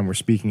sometime we're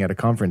speaking at a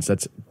conference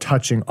that's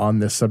touching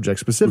on this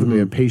subject specifically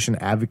of patient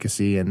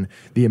advocacy and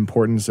the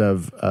importance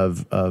of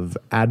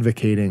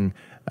advocating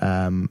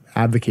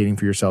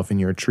for yourself in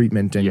your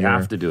treatment. And you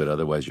have to do it,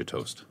 otherwise you're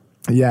toast.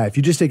 Yeah, if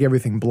you just take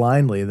everything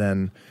blindly,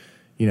 then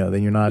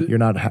you're not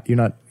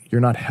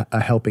a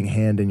helping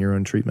hand in your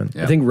own treatment.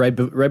 Yeah. I think right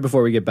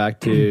before we get back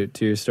to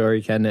your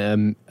story,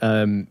 Ken,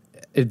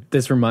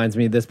 this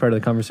part of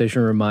the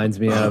conversation reminds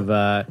me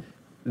of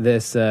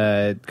this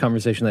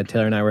conversation that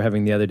Taylor and I were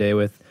having the other day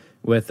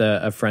with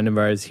a friend of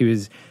ours.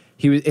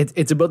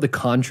 It's about the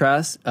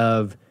contrast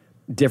of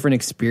different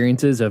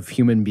experiences of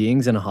human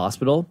beings in a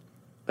hospital.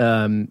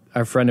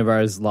 Our friend of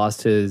ours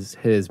lost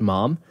his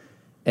mom.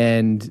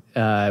 And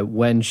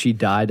when she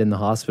died in the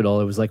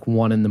hospital, it was like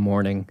 1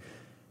 a.m,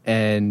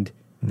 and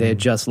they had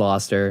just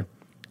lost her.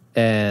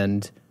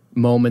 And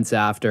moments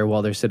after,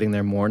 while they're sitting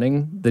there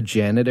mourning, the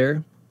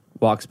janitor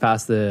walks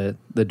past the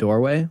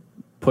doorway,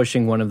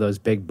 pushing one of those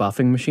big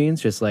buffing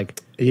machines, just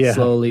like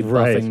slowly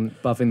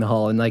buffing the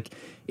hall. And like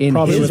in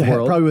his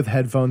world, probably with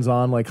headphones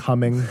on, like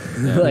humming.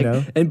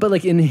 But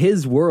like in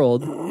his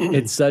world,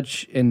 it's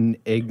such an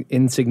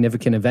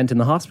insignificant event in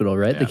the hospital,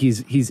 right? Yeah. Like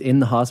he's in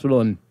the hospital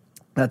and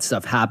that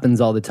stuff happens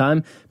all the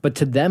time. But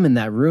to them in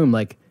that room,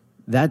 like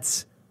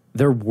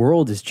their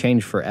world has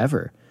changed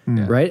forever,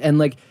 right? And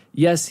like,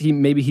 yes,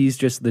 he's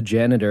just the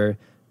janitor,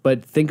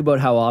 but think about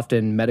how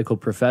often medical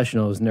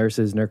professionals,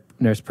 nurses,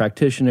 nurse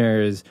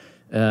practitioners,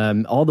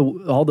 all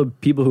the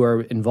people who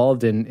are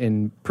involved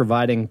in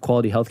providing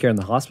quality healthcare in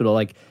the hospital,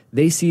 like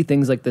they see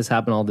things like this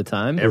happen all the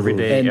time, every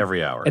day,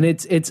 every hour, and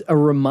it's a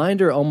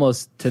reminder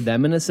almost to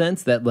them in a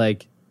sense that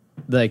like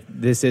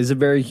this is a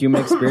very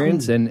human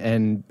experience,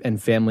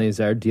 and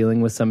families are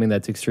dealing with something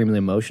that's extremely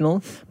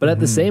emotional. But at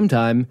the same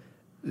time,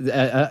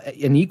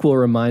 an equal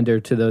reminder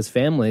to those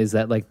families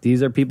that like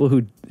these are people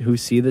who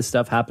see this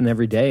stuff happen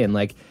every day, and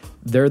like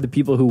they're the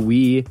people who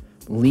we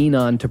lean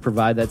on to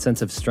provide that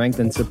sense of strength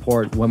and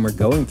support when we're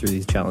going through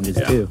these challenges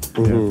too.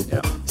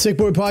 Sick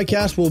Boy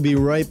Podcast will be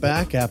right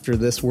back after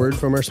this word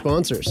from our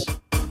sponsors.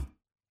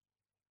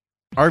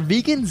 Are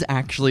vegans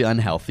actually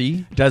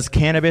unhealthy? Does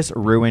cannabis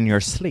ruin your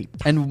sleep?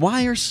 And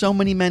why are so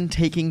many men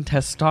taking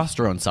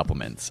testosterone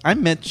supplements?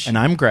 I'm Mitch. And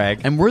I'm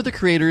Greg. And we're the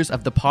creators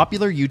of the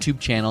popular YouTube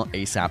channel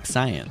ASAP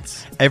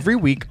Science. Every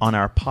week on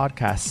our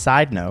podcast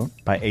Side Note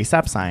by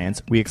ASAP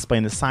Science, we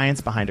explain the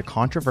science behind a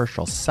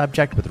controversial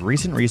subject with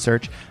recent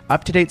research,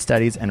 up-to-date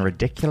studies, and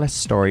ridiculous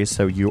stories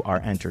so you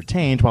are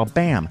entertained while,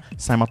 bam,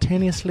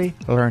 simultaneously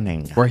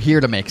learning. We're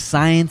here to make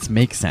science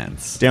make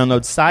sense.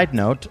 Download Side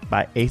Note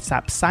by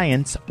ASAP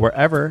Science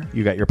wherever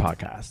you get your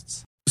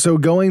podcasts. So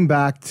going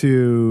back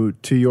to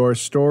your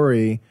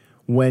story,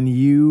 when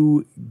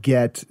you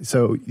get,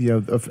 so,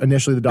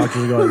 initially the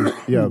doctors are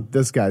going,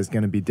 this guy's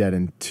going to be dead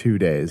in 2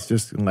 days.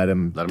 Just let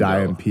him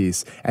die in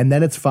peace. And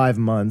then it's 5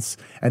 months.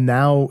 And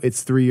now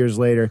it's 3 years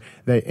later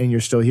and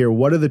you're still here.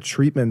 What are the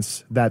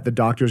treatments that the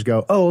doctors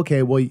go, oh,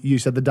 okay, well, you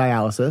said the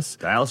dialysis.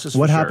 Dialysis,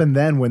 what happened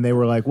then when they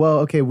were like, well,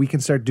 okay, we can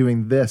start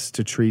doing this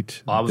to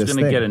treat I was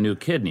going to get a new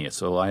kidney.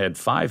 So I had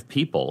 5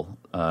 people,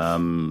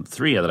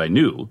 3 that I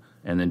knew,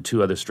 and then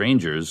 2 other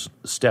strangers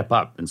step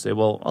up and say,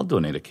 well, I'll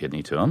donate a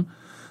kidney to him.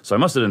 So I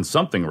must have done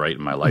something right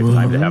in my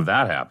lifetime to have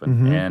that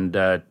happen.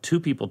 And 2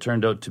 people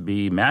turned out to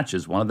be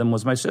matches. One of them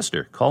was my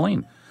sister,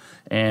 Colleen.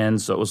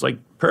 And so it was like,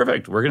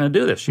 perfect, we're going to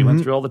do this. She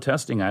went through all the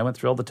testing. I went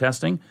through all the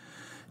testing.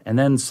 And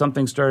then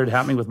something started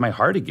happening with my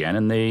heart again.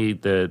 And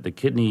the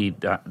kidney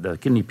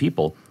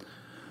people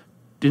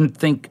didn't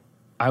think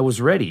I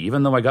was ready,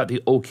 even though I got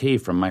the okay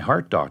from my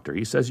heart doctor.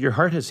 He says, your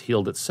heart has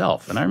healed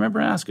itself. And I remember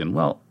asking,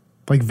 well,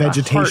 like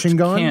vegetation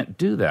gone? Can't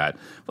do that.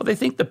 Well, they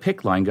think the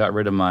PICC line got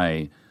rid of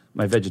my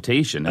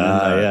vegetation,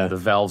 and the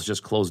valves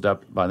just closed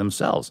up by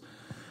themselves.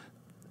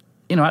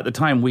 At the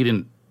time, we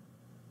didn't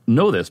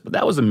know this, but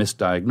that was a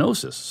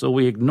misdiagnosis. So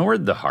we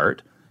ignored the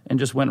heart and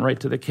just went right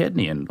to the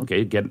kidney and,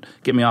 okay, get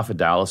me off of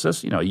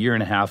dialysis, a year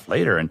and a half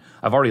later. And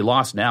I've already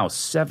lost now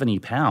 70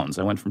 pounds.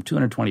 I went from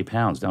 220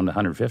 pounds down to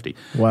 150.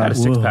 Wow. I had a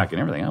six-pack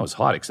and everything. I was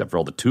hot except for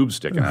all the tubes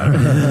sticking out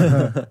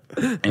of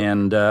it.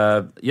 And,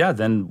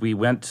 then we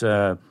went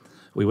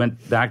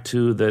back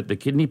to the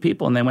kidney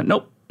people, and they went,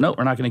 nope,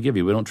 we're not going to give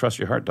you. We don't trust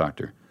your heart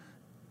doctor.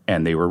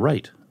 And they were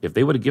right. If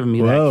they would have given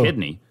me that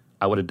kidney,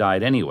 I would have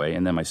died anyway,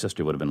 and then my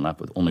sister would have been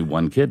left with only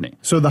 1 kidney.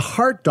 So the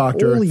heart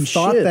doctor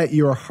thought that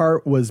your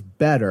heart was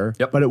better,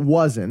 but it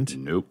wasn't.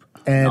 Nope.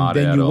 And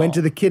then you went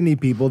to the kidney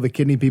people. The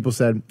kidney people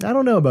said, I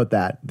don't know about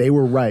that. They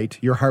were right.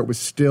 Your heart was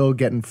still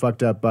getting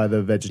fucked up by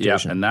the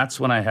vegetation. Yeah, and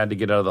that's when I had to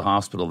get out of the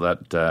hospital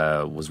that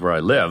was where I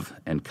live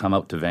and come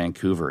out to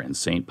Vancouver in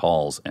St.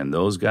 Paul's. And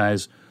those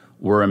guys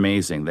were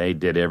amazing. They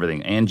did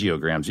everything.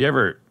 Angiograms. You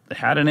ever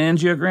had an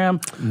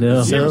angiogram?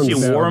 No. You ever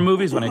see war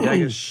movies when a guy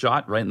gets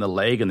shot right in the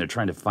leg and they're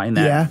trying to find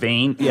that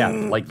vein? Yeah,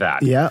 like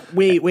that. Yeah.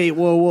 Wait,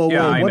 whoa.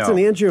 Yeah, what's an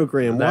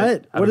angiogram?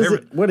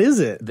 What is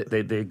it?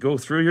 They go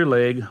through your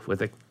leg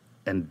with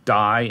and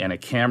dye and a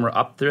camera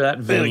up through that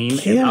vein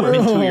and up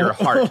into your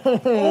heart.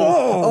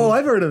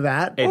 I've heard of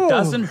that. It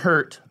doesn't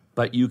hurt,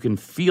 but you can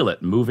feel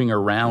it moving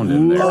around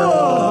in there.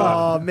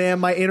 Oh, man,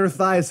 my inner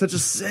thigh is such a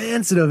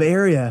sensitive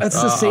area. That's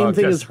the same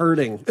thing as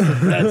hurting.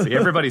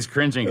 Everybody's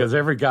cringing because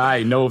every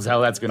guy knows how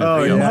that's going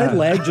to feel. My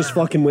leg just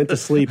fucking went to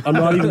sleep. I'm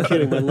not even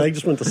kidding. My leg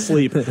just went to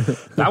sleep.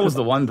 That was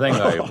the one thing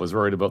I was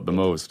worried about the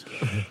most.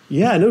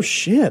 Yeah, no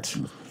shit.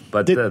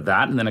 But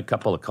that and then a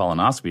couple of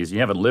colonoscopies. You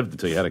haven't lived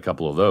until you had a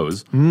couple of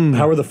those.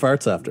 How were the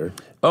farts after?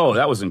 Oh,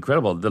 that was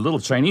incredible. The little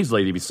Chinese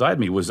lady beside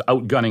me was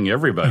outgunning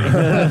everybody.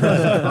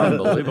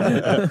 Unbelievable.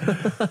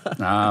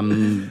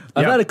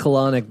 I've had a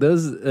colonic.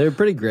 They're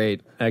pretty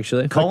great,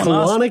 actually. A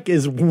colonic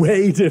is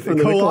way different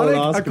than a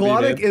colonoscopy. A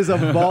colonic is a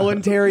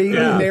voluntary,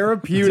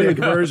 therapeutic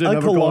version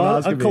of a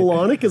colonoscopy. A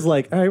colonic is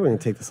like, all right, we're going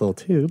to take this little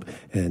tube,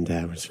 and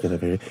we're just going to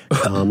very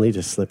calmly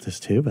just slip this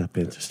tube up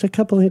in just a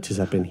couple inches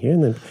up in here,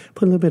 and then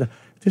put a little bit of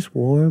just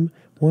warm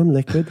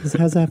liquid.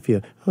 How's that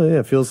feel? Oh yeah,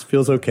 it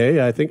feels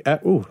okay. I think.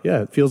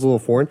 It feels a little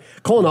foreign.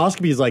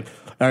 Colonoscopy is like,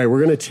 all right, we're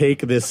gonna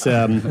take this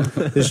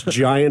this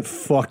giant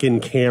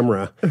fucking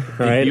camera,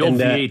 right? The old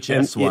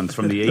VHS ones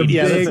from the 80s.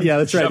 Yeah,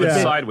 that's right. Shove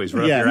it sideways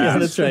right up your ass. Yeah,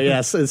 that's right.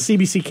 Yes,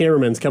 CBC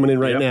cameraman's coming in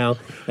right now,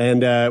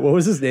 and what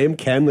was his name?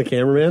 Ken, the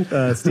cameraman.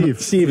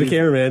 Steve, the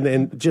cameraman,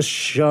 and just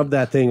shove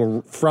that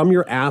thing from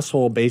your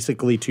asshole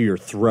basically to your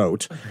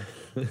throat.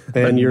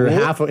 And you're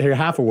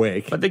half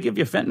awake. But they give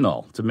you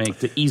fentanyl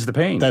to ease the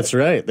pain. That's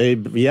right.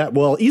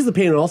 Ease the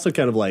pain and also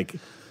kind of like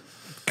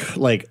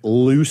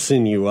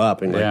loosen you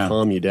up and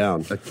calm you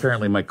down.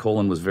 Apparently my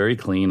colon was very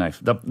clean.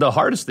 The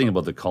hardest thing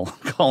about the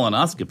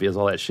colonoscopy is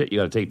all that shit you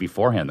got to take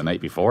beforehand, the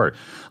night before.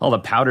 All the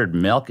powdered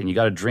milk, and you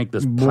got to drink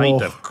this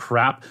pint of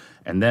crap.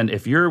 And then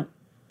if you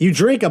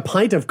drink a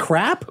pint of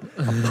crap?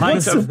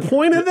 What's the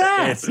point of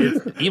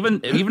that?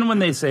 Even when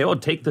they say,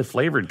 take the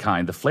flavored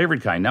kind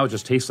now it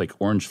just tastes like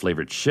orange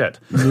flavored shit.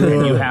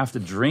 And you have to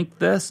drink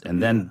this,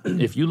 and then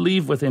if you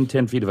leave within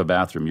 10 feet of a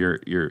bathroom,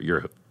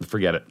 you're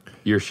forget it.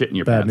 You're shitting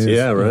your pants.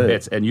 Yeah,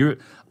 right.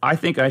 I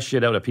think I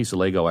shit out a piece of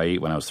Lego I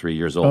ate when I was 3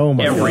 years old. Oh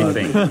my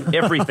God.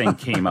 Everything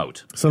came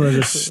out. Something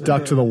just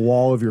stuck to the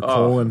wall of your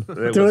colon.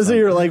 Was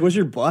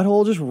your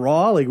butthole just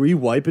raw? Like, were you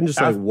wiping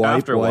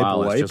after a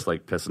while, it's just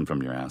like pissing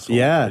from your asshole.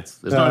 Yeah.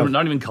 There's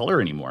not even color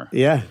anymore.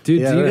 Yeah. Dude,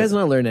 do you guys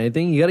not learn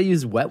anything? You got to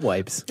use wet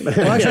wipes. Well,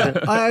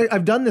 actually,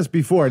 I've done this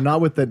before, not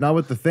with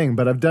the thing,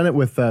 but I've done it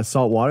with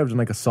salt water. I've done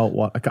like a salt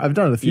water. I've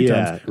done it a few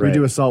times. Right. We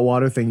do a salt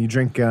water thing. You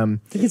drink. I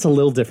think it's a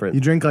little different.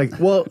 You drink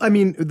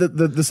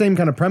the same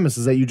kind of premise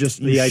is that you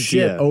just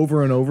shit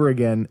over and over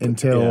again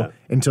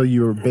until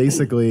you're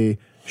basically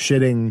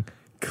shitting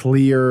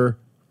clear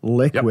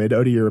liquid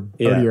out of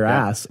your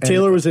ass.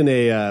 Taylor was in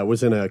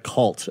a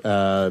cult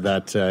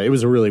that it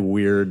was a really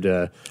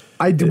weird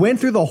I went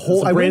through the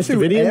whole. I went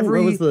through Davidian? every.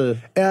 What was the?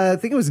 I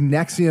think it was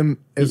Nexium.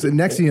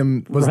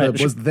 Nexium was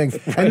the thing,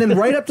 and then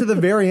right up to the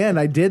very end,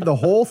 I did the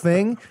whole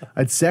thing.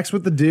 I had sex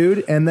with the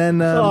dude, and then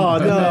come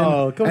on,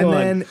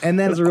 and then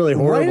that's really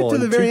horrible. Right up to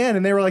the very end,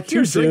 and they were like,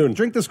 "Here,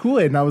 drink this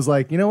Kool-Aid," and I was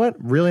like, "You know what?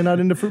 Really not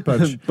into fruit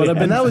punch."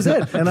 And that was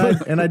it,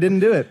 and I didn't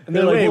do it. And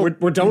they're like,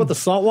 "Wait, we're done with the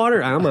salt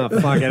water? I'm not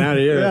fucking out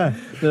of here." Yeah.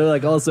 They're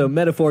like, also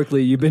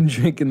metaphorically, you've been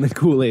drinking the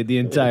Kool-Aid the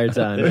entire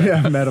time.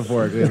 Yeah,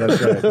 metaphorically,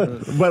 that's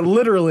right. But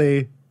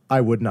literally,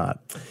 I would not.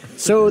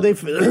 So they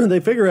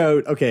figure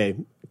out, okay,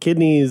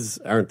 kidneys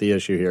aren't the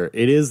issue here.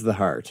 It is the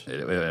heart.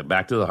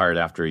 Back to the heart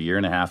after a year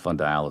and a half on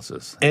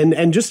dialysis.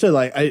 And just to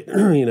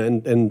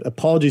and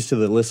apologies to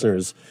the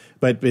listeners,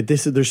 but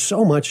there's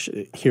so much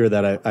here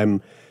that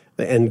I'm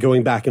and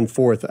going back and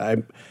forth.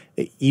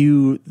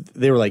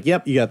 They were like,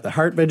 yep, you got the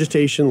heart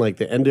vegetation, like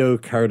the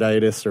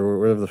endocarditis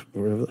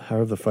or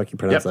however the fuck you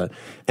pronounce that.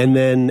 And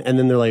then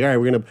they're like, all right,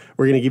 we're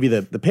gonna give you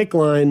the PICC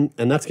line,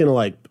 and that's gonna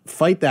like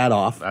fight that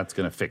off. That's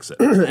gonna fix it.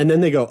 And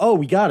then they go, oh,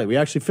 we got it. We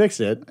actually fixed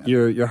it.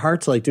 Your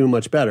heart's like doing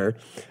much better.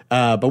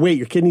 But wait,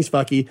 your kidney's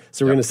fucky.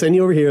 So we're gonna send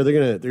you over here.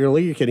 They're gonna look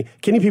at your kidney.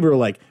 Kidney people are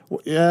like,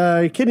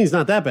 your kidney's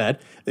not that bad.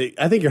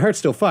 I think your heart's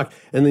still fucked.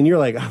 And then you're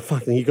like, oh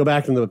fuck. And you go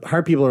back, and the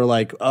heart people are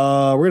like,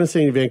 we're gonna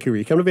send you to Vancouver.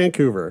 You come to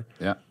Vancouver.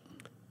 Yeah.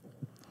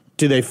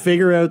 Do they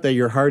figure out that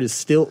your heart is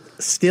still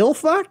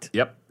fucked?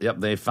 Yep.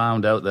 They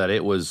found out that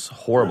it was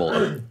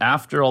horrible.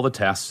 After all the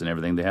tests and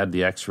everything, they had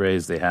the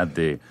x-rays, they had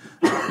the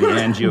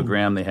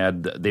angiogram,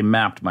 they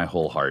mapped my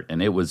whole heart.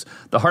 And it was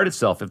the heart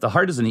itself. If the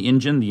heart is the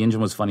engine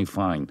was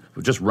fine,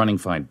 just running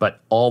fine. But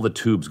all the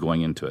tubes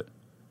going into it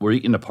were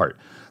eaten apart.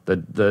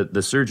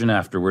 The surgeon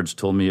afterwards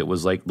told me it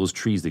was like those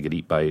trees that get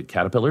eaten by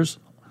caterpillars.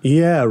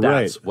 Yeah,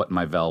 right. That's what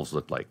my valves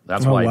looked like.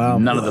 That's why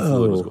none of the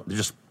fluid was going. They're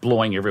just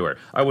blowing everywhere.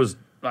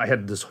 I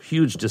had this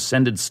huge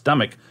descended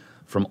stomach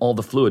from all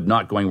the fluid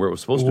not going where it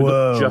was supposed to,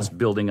 but just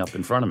building up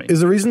in front of me.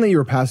 Is the reason that you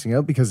were passing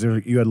out because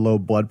you had low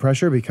blood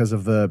pressure because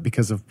of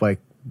probably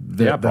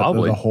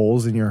the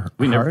holes in your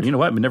heart? You know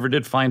what? We never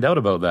did find out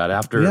about that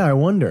after. Yeah, I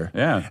wonder.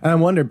 Yeah, and I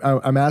wonder.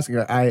 I'm asking.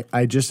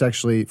 I just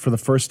actually for the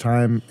first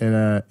time in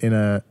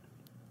a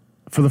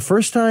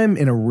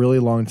really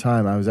long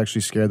time, I was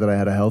actually scared that I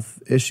had a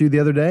health issue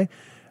the other day,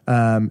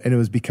 and it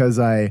was because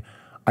I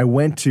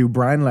went to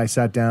Brian and I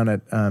sat down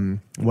at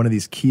one of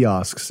these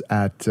kiosks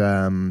at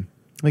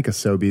like a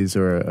Sobeys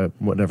or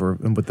whatever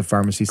with the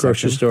pharmacy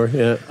grocery section. store.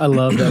 Yeah, I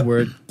love that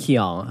word,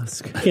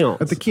 kiosk.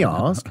 At the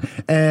kiosk,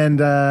 and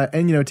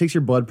it takes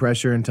your blood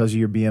pressure and tells you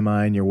your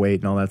BMI and your weight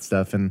and all that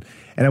stuff. And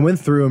I went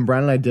through, and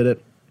Brian and I did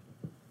it,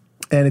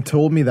 and it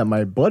told me that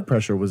my blood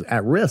pressure was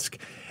at risk.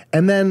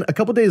 And then a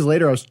couple days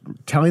later, I was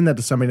telling that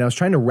to somebody, and I was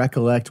trying to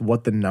recollect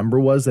what the number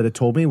was that it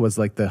told me was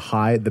like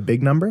the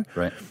big number.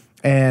 Right.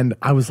 And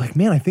I was like,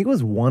 man, I think it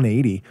was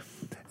 180.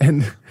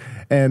 And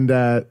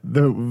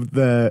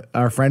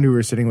our friend who we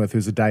were sitting with,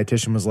 who's a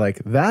dietitian, was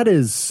like, that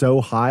is so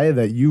high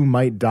that you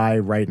might die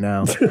right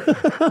now,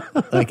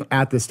 like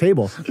at this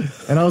table.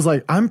 And I was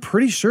like, I'm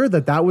pretty sure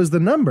that was the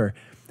number.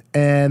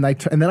 And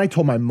then I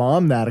told my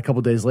mom that a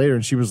couple days later,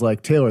 and she was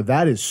like, Taylor,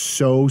 that is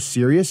so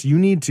serious. You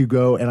need to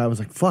go. And I was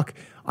like, fuck.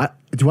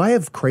 Do I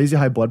have crazy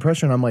high blood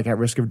pressure and I'm like at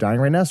risk of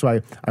dying right now? So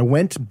I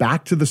went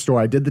back to the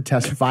store. I did the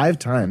test 5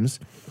 times.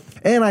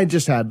 And I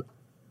just had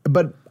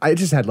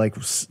like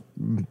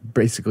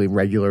basically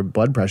regular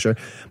blood pressure.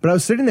 But I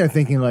was sitting there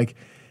thinking like,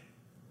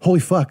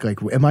 holy fuck, like,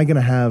 do I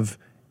have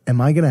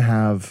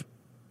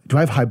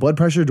high blood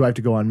pressure? Do I have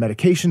to go on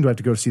medication? Do I have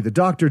to go see the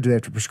doctor? Do they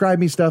have to prescribe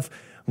me stuff?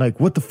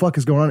 Like, what the fuck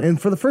is going on?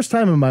 And for the first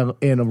time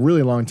in a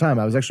really long time,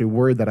 I was actually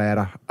worried that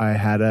I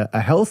had a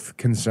health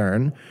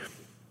concern,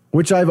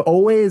 which I've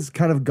always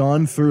kind of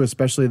gone through,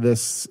 especially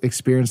this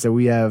experience that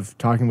we have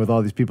talking with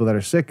all these people that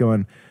are sick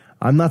going,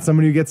 I'm not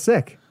somebody who gets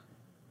sick.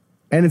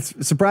 And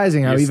it's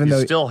surprising how even though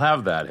you still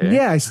have that, hey?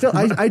 Yeah,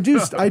 I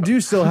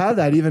do still have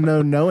that, even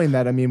though knowing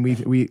that, I mean,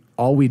 we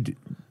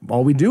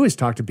do is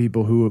talk to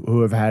people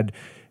who have had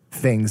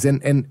things,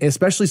 and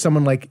especially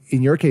someone like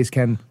in your case,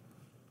 Ken,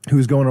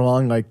 who's going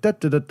along like this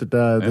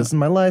is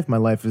my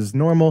life is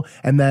normal,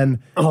 and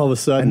then all of a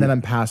sudden, and then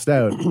I'm passed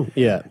out.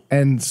 Yeah,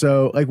 and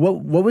so like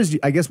what was,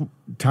 I guess,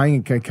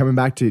 coming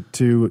back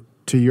to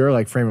your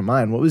like frame of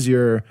mind, what was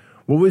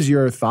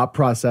your thought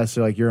process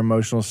or like your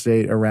emotional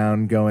state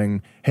around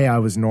going, hey, I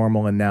was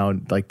normal and now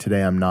like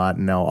today I'm not,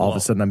 and now all of a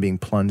sudden I'm being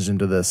plunged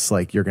into this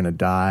like you're gonna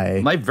die?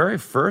 My very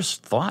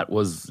first thought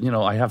was,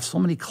 I have so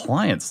many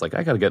clients, like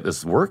I got to get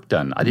this work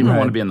done. I didn't even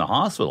want to be in the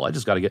hospital. I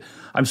just got to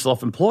I'm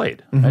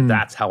self-employed. Mm-hmm. And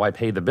that's how I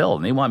pay the bill.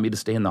 And they want me to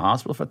stay in the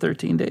hospital for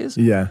 13 days?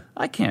 Yeah.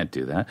 I can't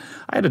do that.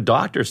 I had a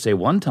doctor say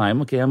one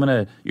time, okay, you're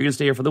gonna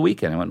stay here for the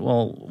weekend. I went,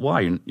 well,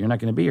 why? You're not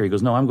gonna be here. He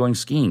goes, no, I'm going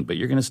skiing, but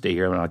you're gonna stay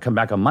here and I'll come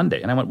back on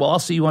Monday. And I went, well, I'll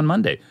see you on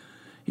Monday.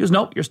 He goes,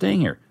 no, you're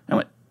staying here. I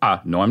went,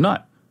 no, I'm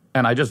not.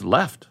 And I just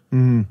left.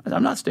 Mm-hmm.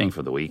 I'm not staying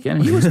for the weekend.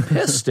 And he was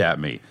pissed at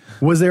me.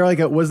 Was there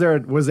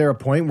a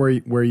point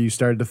where you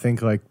started to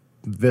think like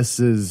this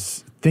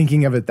is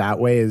thinking of it that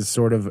way is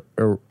sort of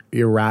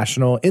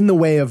irrational in the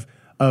way of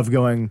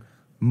going,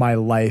 my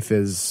life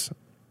is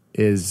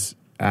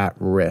at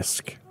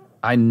risk?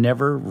 I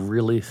never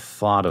really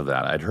thought of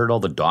that. I'd heard all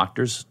the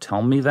doctors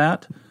tell me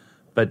that,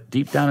 but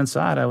deep down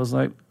inside, I was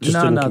like,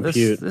 no,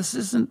 this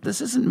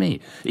isn't me.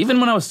 Even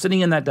when I was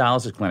sitting in that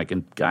dialysis clinic,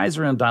 and guys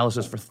are on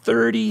dialysis for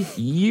 30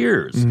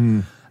 years,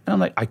 and I'm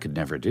like, I could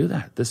never do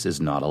that. This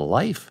is not a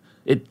life.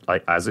 It,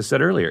 like, as I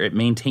said earlier, it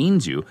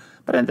maintains you,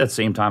 but at that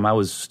same time, I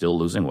was still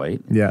losing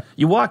weight. Yeah.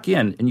 You walk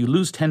in and you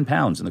lose 10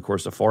 pounds in the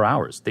course of 4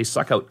 hours. They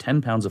suck out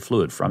 10 pounds of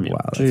fluid from you.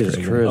 Wow, that's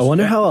crazy. I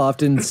wonder how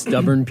often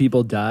stubborn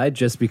people die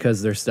just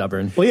because they're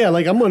stubborn. Well, yeah,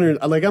 like I'm wondering,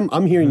 like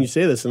I'm hearing you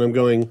say this, and I'm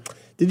going,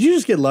 did you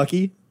just get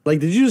lucky? Like,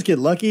 did you just get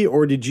lucky,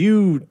 or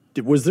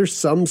was there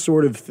some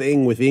sort of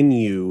thing within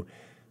you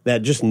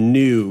that just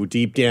knew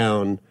deep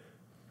down,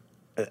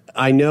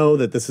 I know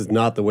that this is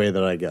not the way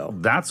that I go?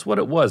 That's what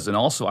it was. And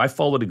also, I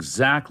followed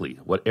exactly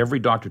what every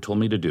doctor told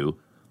me to do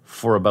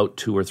for about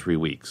 2 or 3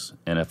 weeks.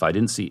 And if I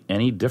didn't see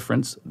any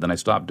difference, then I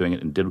stopped doing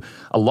it and did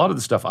a lot of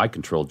the stuff I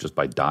controlled just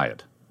by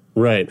diet.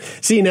 Right.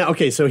 See, now,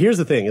 okay, so here's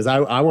the thing, is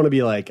I want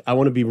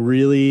to be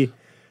really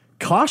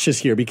cautious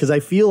here, because I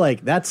feel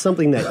like that's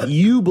something that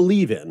you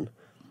believe in,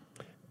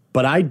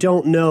 but I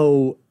don't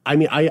know. I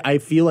mean, I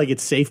feel like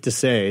it's safe to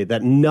say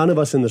that none of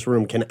us in this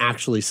room can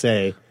actually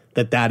say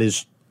that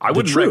is I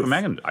wouldn't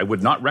recommend it. I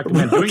would not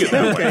recommend doing it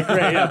that way. Okay,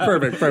 great. Yeah,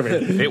 perfect.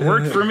 It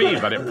worked for me,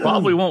 but it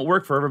probably won't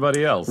work for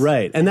everybody else.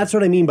 Right. And that's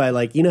what I mean by,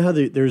 like, you know how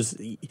there's,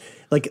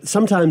 like,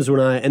 sometimes when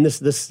and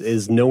this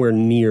is nowhere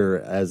near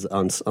as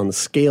on the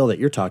scale that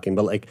you're talking,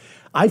 but, like,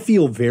 I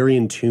feel very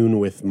in tune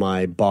with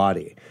my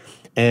body.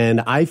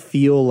 And I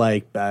feel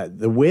like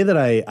the way that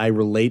I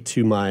relate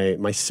to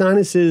my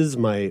sinuses,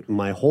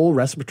 my whole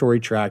respiratory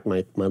tract,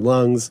 my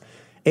lungs,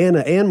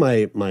 and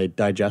my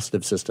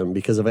digestive system,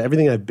 because of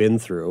everything I've been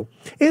through,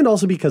 and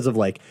also because of,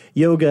 like,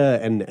 yoga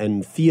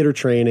and theater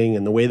training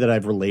and the way that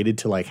I've related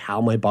to, like, how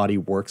my body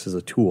works as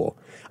a tool.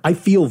 I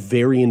feel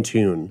very in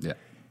tune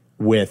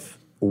with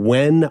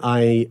when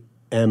I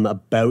am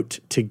about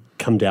to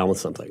come down with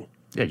something.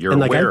 Yeah, you're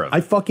aware of it. I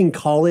fucking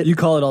call it. You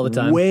call it all the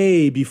time.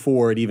 Way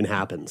before it even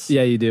happens.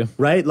 Yeah, you do.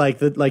 Right? Like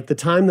the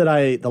time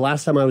the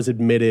last time I was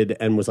admitted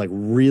and was, like,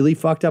 really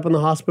fucked up in the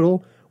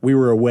hospital, we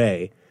were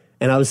away.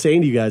 And I was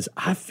saying to you guys,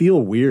 I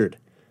feel weird.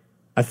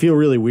 I feel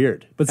really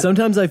weird. But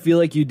sometimes I feel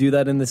like you do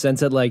that in the sense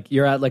that, like,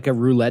 you're at, like, a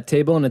roulette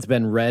table and it's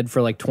been red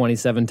for, like,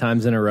 27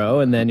 times in a row,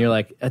 and then you're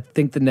like, I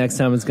think the next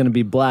time it's going to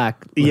be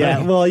black.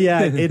 Yeah, well,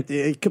 yeah,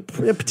 it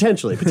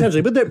potentially,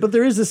 but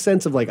there is a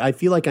sense of, like, I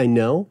feel like I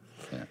know,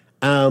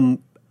 and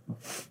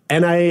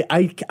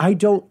I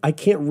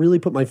can't really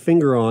put my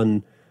finger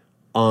on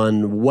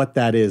what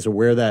that is or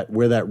where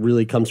that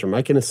really comes from.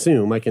 I can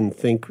assume, I can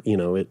think,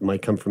 it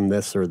might come from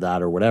this or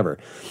that or whatever,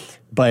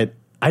 but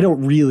I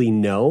don't really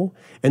know.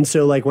 And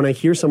so, like, when I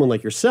hear someone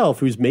like yourself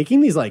who's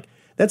making these, like,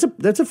 that's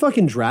a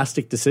fucking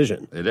drastic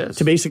decision. It is.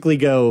 To basically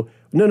go,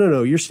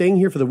 no, you're staying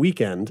here for the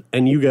weekend,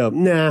 and you go,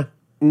 no,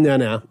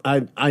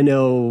 I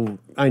know,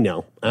 I'm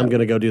going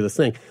to go do this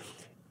thing.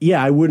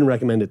 Yeah, I wouldn't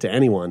recommend it to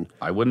anyone.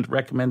 I wouldn't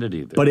recommend it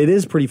either. But it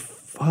is pretty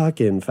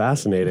fucking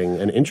fascinating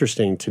and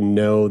interesting to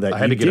know that I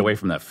had to get away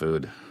from that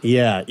food.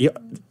 Yeah.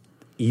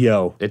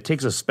 Yo. It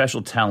takes a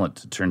special talent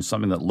to turn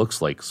something that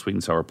looks like sweet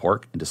and sour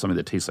pork into something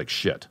that tastes like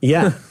shit.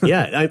 Yeah.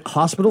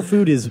 Hospital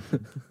food is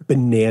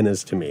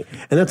bananas to me.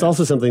 And that's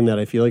also something that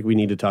I feel like we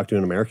need to talk to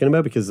an American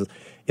about, because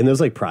in those,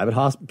 like,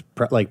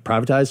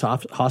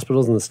 privatized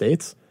hospitals in the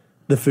States,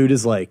 the food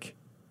is, like,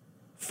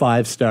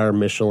 5-star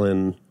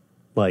Michelin,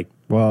 like.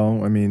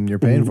 Well, I mean, you're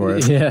paying for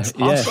it. Yeah.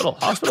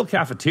 Hospital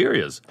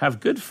cafeterias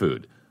have good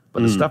food,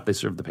 but the stuff they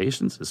serve the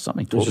patients is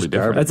something totally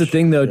different. That's the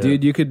thing, though,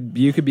 dude. You could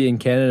be in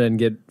Canada and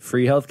get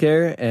free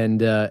healthcare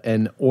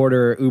and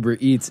order Uber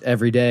Eats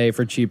every day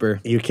for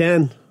cheaper. You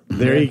can.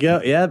 There you go.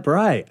 Yeah,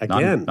 right.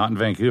 Again. Not in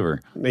Vancouver.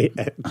 We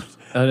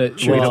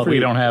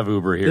don't have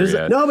Uber here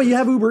yet. No, but you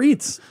have Uber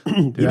Eats.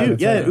 You do.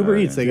 Yeah, Uber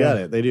Eats. They got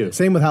it. They do.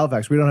 Same with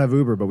Halifax. We don't have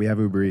Uber, but we have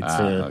Uber Eats.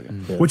 Okay.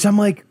 Yeah. Which I'm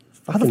like,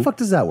 how the fuck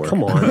does that work?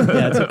 Come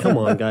on. Come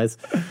on, guys.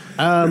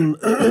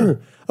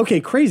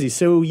 Okay, crazy.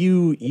 So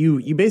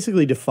you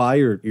basically defy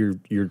your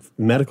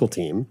medical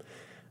team.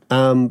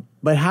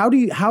 But how do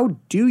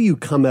you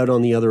come out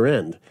on the other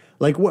end?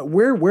 Like,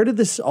 where did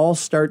this all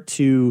start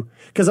to?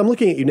 Because I'm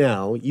looking at you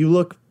now. You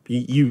look.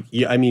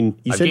 I mean,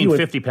 you I've said gained you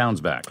 50 pounds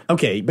back.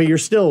 Okay, but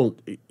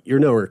you're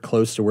nowhere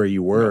close to where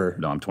you were.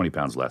 No, I'm 20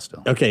 pounds less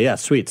still. Okay, yeah,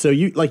 sweet. So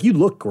you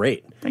look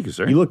great. Thank you,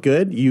 sir. You look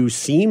good. You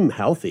seem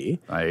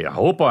healthy. I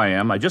hope I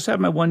am. I just had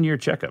my 1-year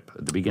checkup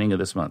at the beginning of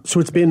this month. So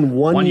it's been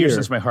 1 year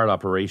since my heart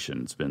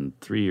operation. It's been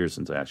 3 years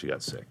since I actually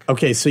got sick.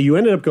 Okay, so you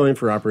ended up going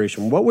for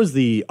operation. What was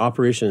the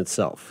operation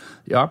itself?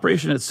 The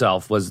operation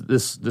itself was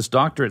this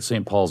doctor at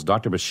St. Paul's,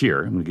 Dr. Bashir.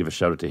 I'm going to give a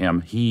shout out to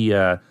him. He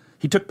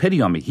took pity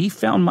on me. He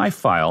found my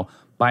file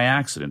by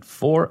accident.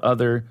 4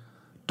 other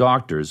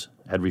doctors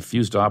had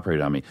refused to operate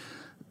on me.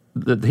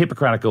 The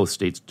Hippocratic Oath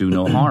states do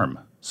no harm.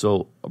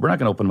 So we're not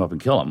going to open them up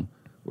and kill them.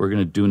 We're going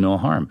to do no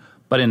harm.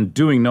 But in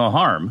doing no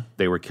harm,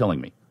 they were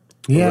killing me.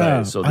 Yeah,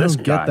 right? So I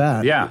don't get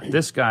that. Yeah,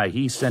 this guy,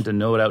 he sent a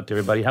note out to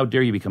everybody. How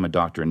dare you become a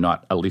doctor and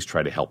not at least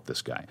try to help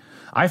this guy?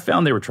 I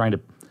found they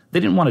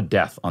didn't want a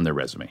death on their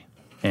resume.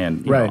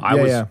 And you know,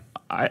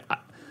 I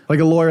like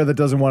a lawyer that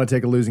doesn't want to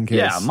take a losing case.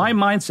 Yeah, my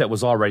mindset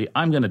was already,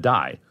 I'm going to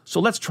die. So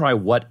let's try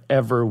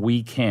whatever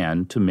we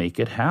can to make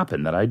it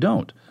happen that I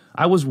don't.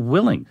 I was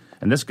willing.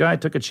 And this guy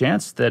took a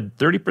chance that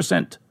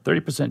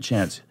 30%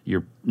 chance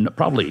you're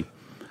probably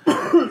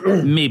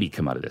maybe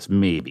come out of this,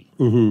 maybe.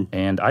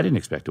 And I didn't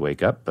expect to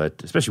wake up,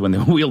 but especially when they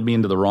wheeled me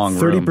into the wrong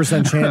room.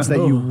 30% chance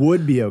that you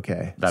would be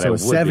okay. That so a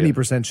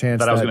 70% chance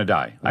that I was going to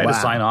die. I had to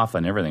sign off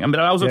on everything. I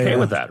mean, I was okay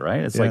with that, right?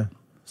 It's like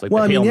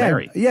the Hail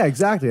Mary. Yeah,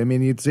 exactly. I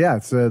mean,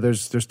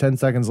 there's 10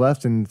 seconds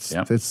left, and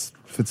it's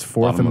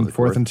fourth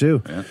and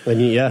 2. Yeah.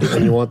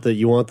 And you want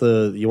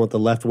the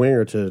left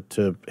winger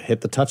to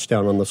hit the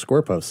touchdown on the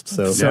score post.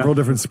 So several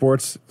different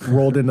sports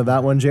rolled into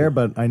that one, Jer,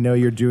 but I know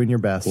you're doing your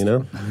best. You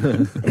know.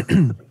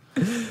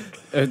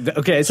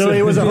 Okay, so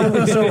it was a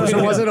home.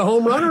 So was it a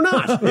home run or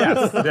not?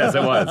 Yes,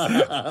 it was.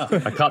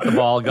 I caught the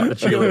ball, got the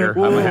cheerleader.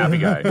 I'm a happy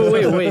guy.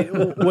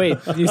 Wait!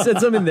 You said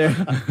something there.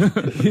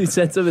 You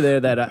said something there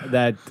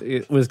that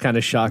it was kind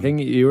of shocking.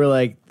 You were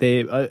like,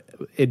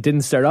 it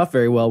didn't start off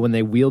very well when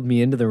they wheeled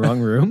me into the wrong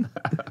room.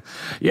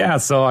 Yeah,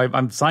 so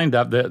I'm signed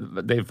up.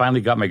 They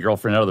finally got my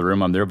girlfriend out of the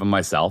room. I'm there by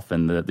myself,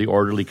 and the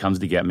orderly comes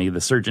to get me.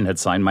 The surgeon had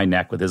signed my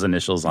neck with his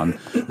initials on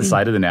the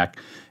side of the neck.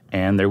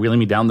 And they're wheeling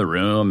me down the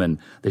room, and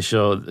they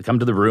come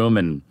to the room,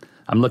 and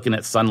I'm looking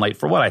at sunlight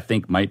for what I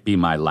think might be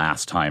my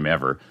last time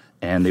ever.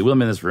 And they wheel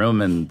me in this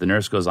room, and the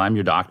nurse goes, I'm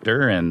your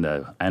doctor, and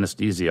the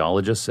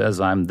anesthesiologist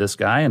says I'm this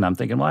guy. And I'm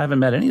thinking, well, I haven't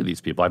met any of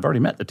these people. I've already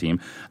met the team.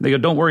 And they go,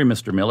 don't worry,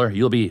 Mr. Miller.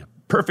 You'll be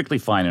perfectly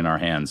fine in our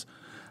hands.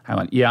 I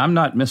went, yeah, I'm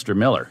not Mr.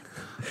 Miller.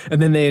 And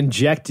then they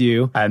inject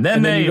you. And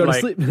then you go to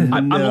sleep.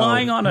 I'm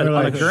lying on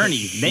a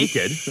gurney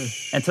naked.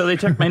 And so they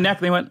checked my neck,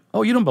 and they went,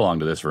 oh, you don't belong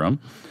to this room.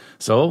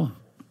 So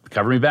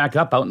cover me back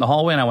up out in the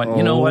hallway, and I went,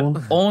 you know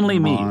what? Only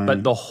me.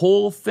 But the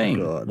whole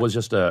thing was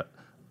just a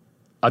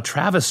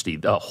travesty.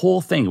 The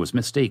whole thing was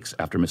mistakes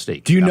after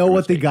mistakes. Do you know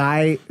what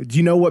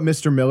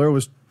Mr. Miller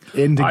was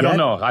in to I get? don't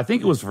know. I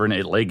think it was for an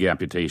leg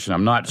amputation.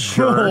 I'm not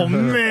sure. Oh,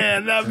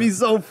 man, that'd be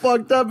so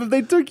fucked up if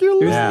they took your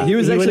leg. He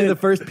was actually the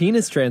first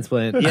penis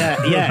transplant.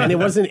 Yeah, and it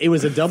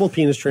was a double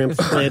penis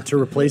transplant to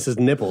replace his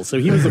nipples. So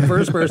he was the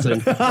first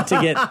person to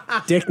get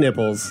dick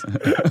nipples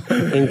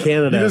in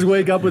Canada. You just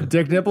wake up with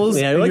dick nipples?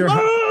 Yeah,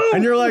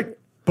 and you're like,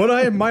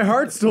 but my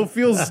heart still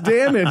feels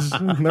damaged.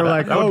 And they're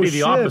like, that would be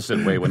the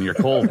opposite way when you're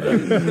cold.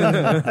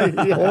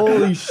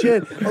 Holy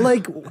shit!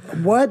 Like,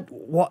 what?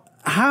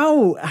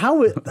 How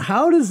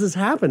does this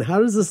happen? How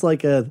does this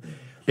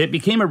It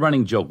became a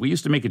running joke. We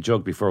used to make a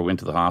joke before we went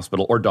to the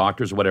hospital, or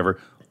doctors or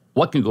whatever.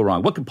 What can go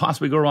wrong? What could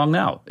possibly go wrong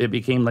now? It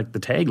became like the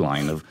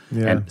tagline of,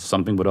 and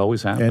something would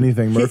always happen.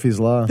 Anything, Murphy's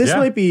Law. This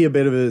might be a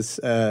bit of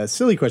a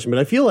silly question, but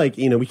I feel like,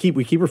 we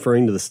keep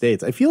referring to the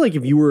States. I feel like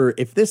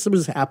if this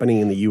was happening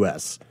in the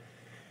U.S.,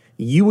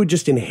 you would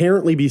just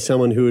inherently be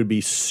someone who would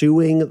be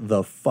suing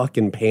the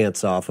fucking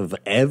pants off of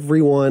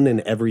everyone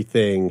and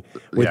everything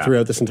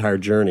throughout this entire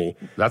journey.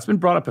 That's been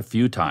brought up a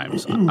few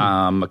times.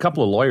 A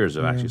couple of lawyers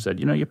have actually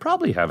said, you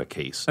probably have a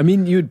case. I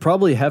mean, you'd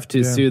probably have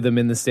to sue them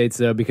in the States,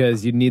 though,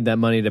 because you'd need that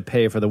money to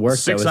pay for the work.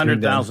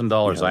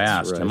 $600,000. I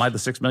asked, am I the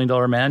 $6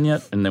 million man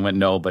yet? And they went,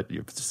 no, but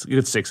you get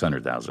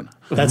 $600,000.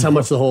 That's how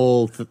much the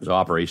whole the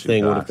operation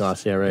thing would have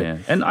cost. Yeah, right. Yeah.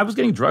 And I was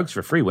getting drugs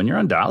for free. When you're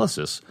on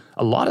dialysis,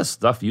 a lot of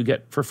stuff you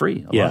get for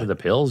free. A lot of the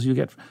pills you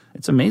get.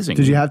 It's amazing.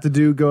 Did you have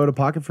to go out of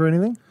pocket for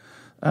anything?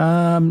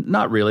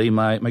 Not really.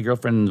 My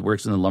girlfriend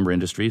works in the lumber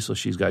industry, so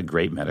she's got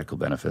great medical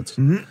benefits.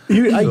 Mm-hmm.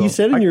 You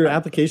said in your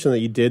application that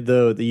you did,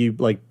 though, that you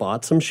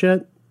bought some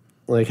shit,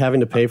 like having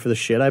to pay for the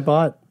shit I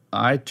bought.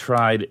 I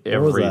tried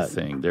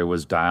everything. There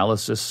was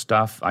dialysis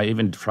stuff. I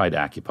even tried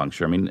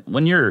acupuncture. I mean,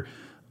 when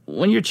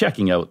you're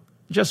checking out,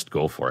 just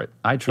go for it.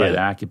 I tried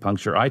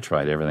acupuncture. I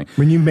tried everything.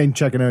 When you mean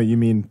checking out, you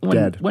mean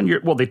dead?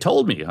 They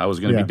told me I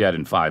was going to be dead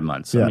in 5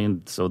 months. Yeah. I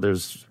mean, so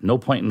there's no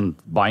point in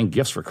buying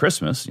gifts for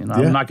Christmas.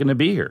 I'm not going to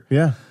be here.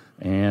 Yeah.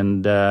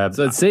 And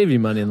so it saved you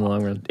money in the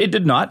long run. It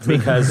did not,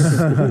 because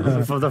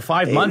for the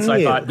 5 months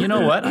I thought, you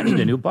know what? I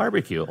need a new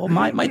barbecue. Oh,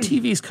 my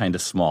TV's kind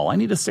of small. I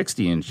need a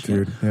 60-inch.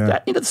 Dude, yeah.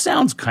 The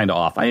sound's kind of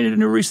off. I need a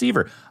new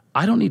receiver.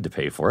 I don't need to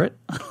pay for it.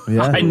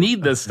 Yeah. I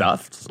need this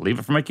stuff. Just leave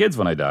it for my kids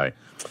when I die.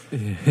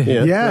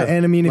 Yeah,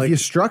 and I mean, if you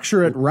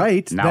structure it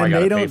right,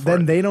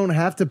 then they don't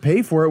have to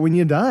pay for it when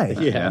you die.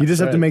 Yeah, you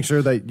just have to make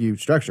sure that you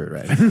structure it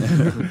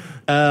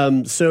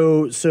right.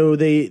 So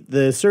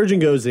the surgeon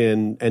goes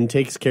in and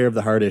takes care of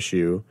the heart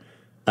issue.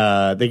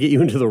 They get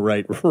you into the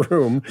right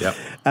room. Yep.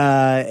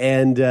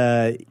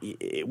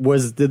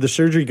 Did the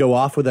surgery go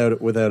off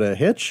without a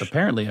hitch?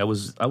 Apparently, I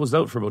was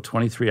out for about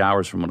 23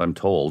 hours from what I'm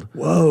told.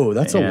 Whoa,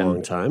 that's a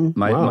long time.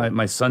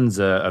 My son's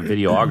a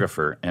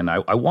videographer, and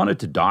I wanted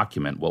to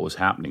document what was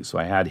happening, so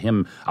I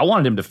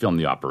wanted him to film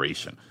the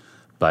operation.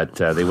 But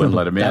they wouldn't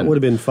let him in. That would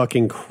have been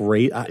fucking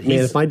great. Man,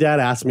 if my dad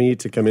asked me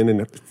to come in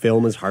and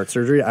film his heart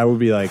surgery, I would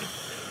be like,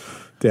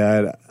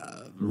 Dad...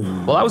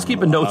 Well, I was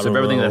keeping notes of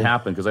everything that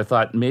happened, because I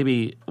thought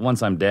maybe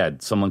once I'm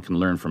dead, someone can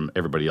learn from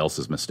everybody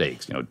else's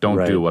mistakes.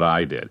 Don't do what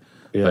I did.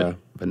 Yeah.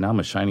 but now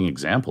I'm a shining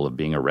example of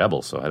being a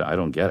rebel, so I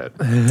don't get it.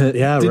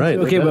 Right.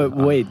 Okay, but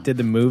wait, did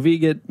the movie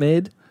get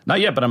made?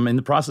 Not yet, but I'm in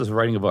the process of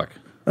writing a book.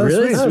 Oh,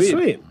 really?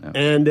 Sweet. Yeah.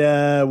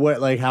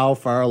 And how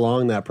far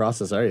along that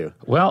process are you?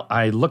 Well,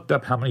 I looked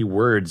up how many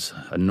words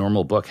a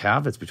normal book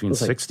have. It's between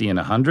 60 and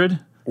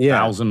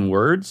 100,000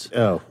 words.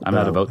 Oh, I'm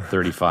at about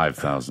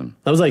 35,000.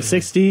 I was like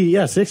 60.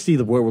 Yeah, 60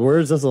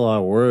 words. That's a lot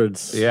of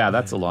words. Yeah,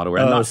 that's a lot of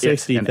words. Oh,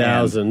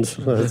 60,000.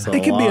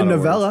 It could be a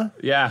novella.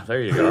 Yeah,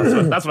 there you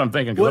go. That's what I'm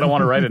thinking, because I don't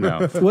want to write it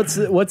now.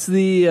 What's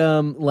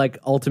the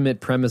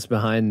ultimate premise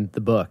behind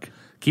the book?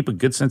 Keep a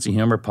good sense of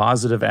humor,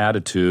 positive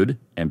attitude,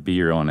 and be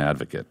your own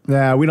advocate.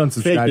 Yeah, we don't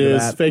subscribe to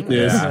that. Fake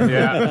news.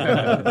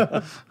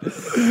 Yeah.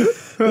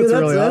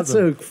 That's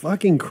a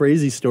fucking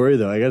crazy story,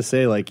 though. I gotta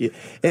say,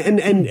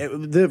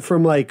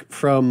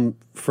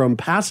 from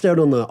passed out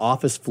on the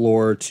office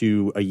floor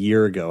to a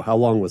year ago. How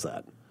long was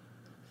that?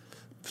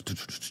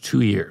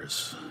 2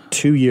 years.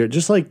 2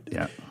 years,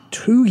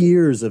 2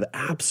 years of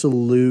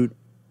absolute,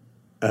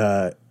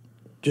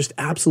 just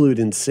absolute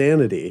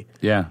insanity.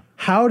 Yeah.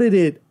 How did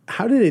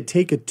it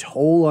take a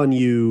toll on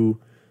you?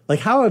 Like,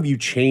 how have you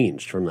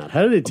changed from that?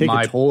 How did it take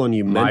a toll on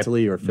you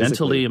mentally or physically?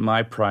 Mentally,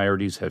 my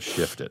priorities have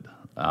shifted.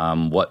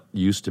 What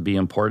used to be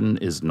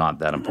important is not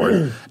that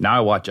important. Now I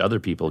watch other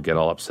people get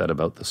all upset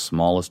about the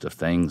smallest of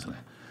things.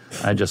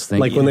 I just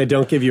think... Like when they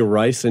don't give you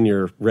rice in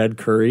your red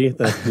curry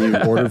that you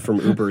ordered from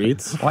Uber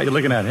Eats? Why are you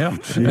looking at him?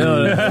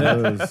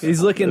 No.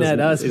 He's looking at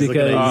us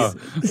because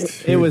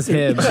it was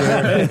him.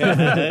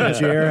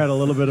 Jer had a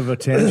little bit of a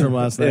tantrum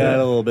last night. Yeah, I had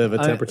a little bit of a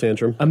temper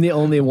tantrum. I'm the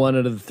only one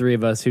out of the three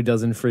of us who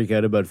doesn't freak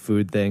out about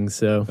food things,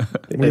 so...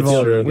 We've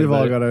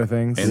all got our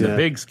things. In the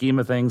big scheme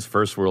of things,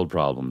 first world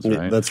problems,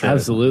 right? That's right.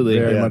 Absolutely.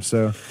 Very much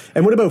so.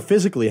 And what about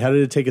physically? How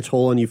did it take a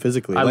toll on you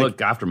physically? I look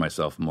after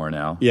myself more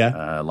now.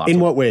 Yeah?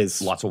 What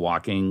ways? Lots of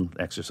walking,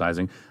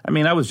 exercising. I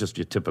mean, I was just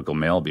your typical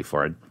male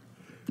before.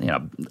 I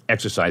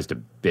exercised a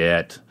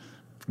bit,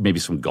 maybe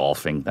some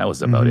golfing. That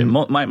was about it.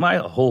 My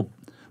whole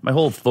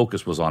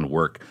focus was on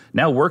work.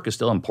 Now work is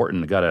still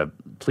important. I got to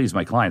please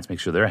my clients, make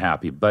sure they're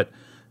happy. But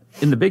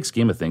in the big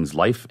scheme of things,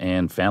 life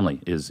and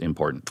family is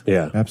important.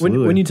 Yeah,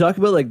 absolutely. When you talk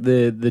about like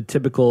the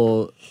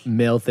typical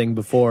male thing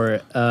before,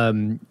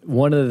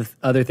 one of the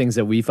other things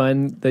that we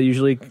find that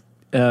usually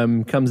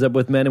comes up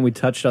with men, and we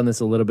touched on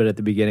this a little bit at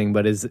the beginning,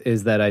 but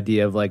is that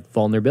idea of like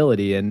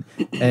vulnerability, and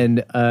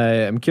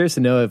I'm curious to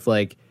know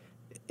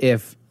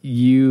if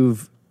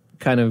you've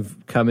kind of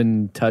come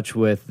in touch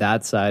with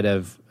that side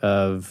of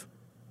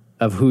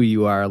who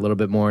you are a little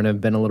bit more, and have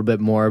been a little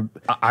bit more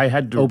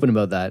open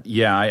about that.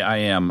 Yeah, I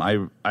am.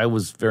 I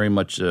was very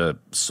much a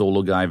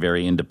solo guy,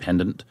 very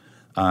independent.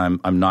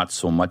 I'm not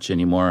so much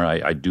anymore.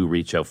 I do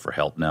reach out for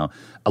help now.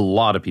 A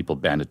lot of people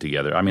banded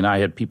together. I mean, I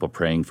had people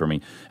praying for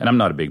me, and I'm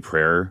not a big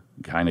prayer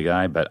kind of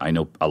guy, but I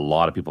know a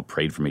lot of people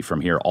prayed for me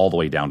from here all the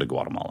way down to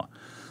Guatemala.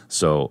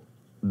 So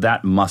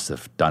that must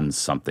have done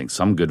something.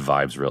 Some good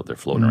vibes were out there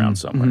floating around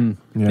somewhere.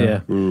 Mm-hmm.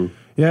 Yeah.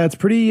 Yeah, it's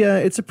pretty.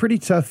 It's a pretty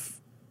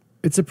tough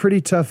thing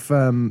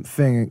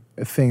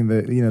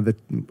that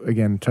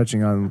again,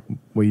 touching on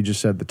what you just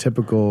said, the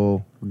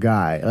typical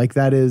guy, like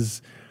that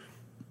is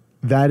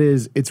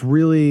it's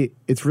really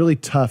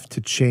tough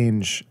to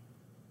change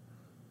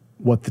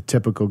what the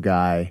typical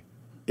guy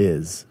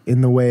is, in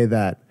the way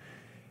that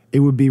it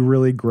would be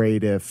really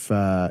great if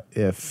 5,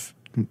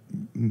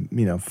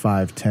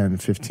 10,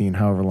 15,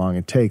 however long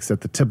it takes,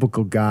 that the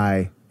typical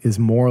guy is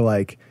more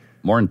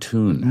in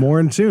tune.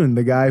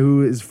 The guy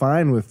who is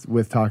fine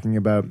with talking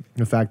about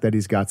the fact that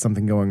he's got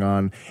something going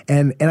on.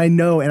 And I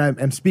know, and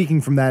I'm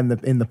speaking from that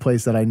in the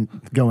place that I'm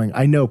going,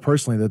 I know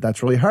personally that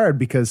that's really hard,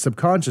 because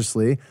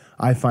subconsciously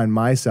I find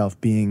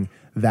myself being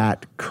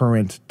that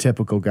current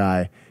typical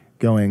guy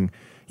going,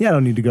 yeah, I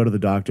don't need to go to the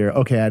doctor.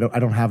 Okay, I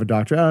don't have a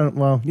doctor.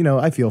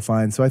 I feel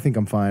fine, so I think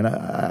I'm fine.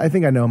 I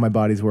think I know my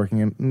body's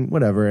working, and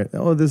whatever.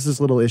 Oh, there's this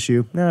little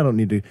issue. No, I don't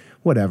need to,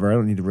 whatever. I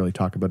don't need to really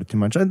talk about it too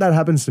much. And that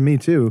happens to me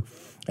too.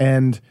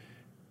 And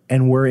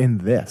we're in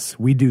this.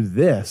 We do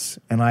this,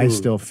 and I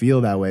still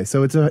feel that way.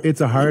 So it's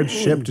a hard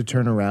ship to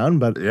turn around.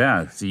 But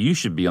yeah, so you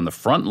should be on the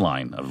front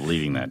line of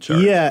leading that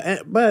charge. Yeah,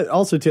 but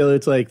also, Taylor,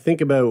 it's like, think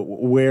about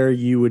where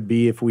you would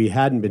be if we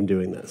hadn't been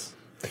doing this.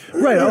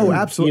 Right. Oh,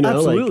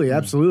 absolutely.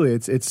 Absolutely.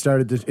 It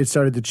started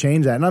to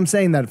change that, and I'm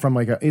saying that from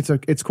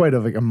it's quite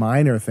a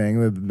minor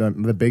thing.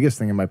 The biggest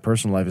thing in my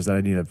personal life is that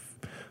I need a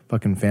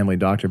fucking family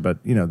doctor, but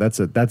that's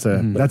a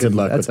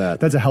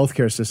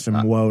healthcare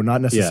system woe,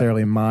 not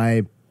necessarily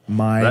my.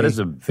 That is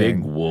a big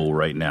woe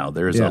right now.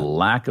 There's a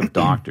lack of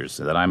doctors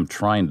that I'm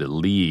trying to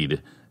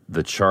lead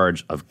the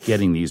charge of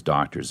getting these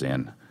doctors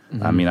in.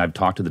 Mm-hmm. I mean, I've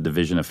talked to the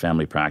Division of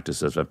Family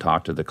Practices, I've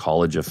talked to the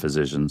College of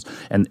Physicians,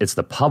 and it's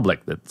the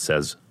public that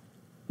says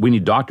we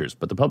need doctors,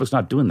 but the public's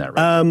not doing that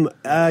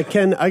right.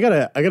 Ken, I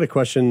got a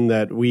question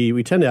that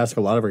we tend to ask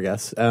a lot of our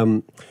guests.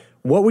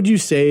 What would you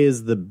say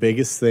is the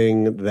biggest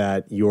thing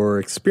that your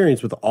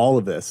experience with all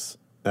of this?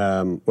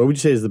 What would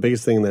you say is the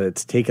biggest thing that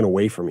it's taken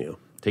away from you?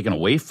 Taken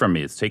away from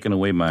me? It's taken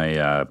away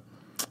my.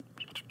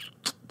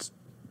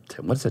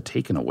 What is it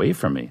taken away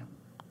from me?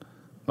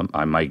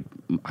 I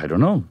don't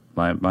know.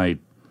 My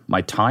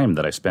my time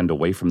that I spend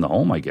away from the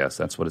home, I guess.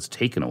 That's what it's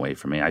taken away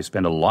from me. I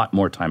spend a lot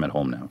more time at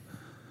home now.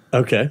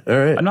 Okay, all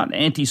right. I'm not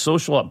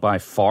antisocial by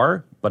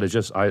far, but it's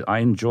just I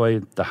enjoy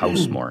the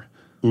house more.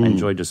 I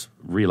enjoy just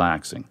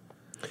relaxing.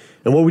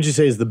 And what would you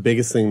say is the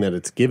biggest thing that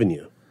it's given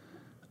you?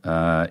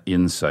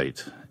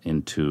 Insight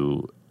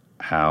into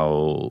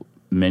how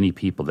many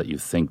people that you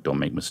think don't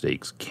make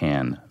mistakes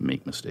can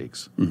make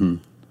mistakes.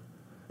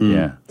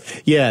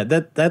 Yeah,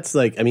 that's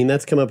like, I mean,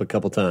 that's come up a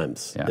couple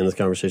times in this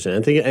conversation.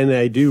 And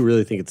I do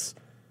really think it's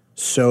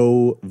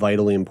so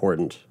vitally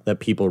important that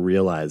people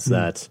realize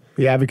that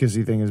the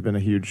advocacy thing has been a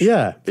huge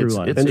through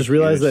line. And just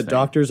realize that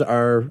doctors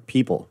are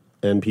people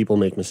and people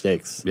make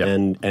mistakes.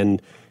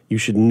 And you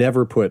should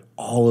never put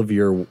all of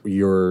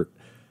your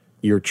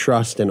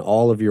trust and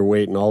all of your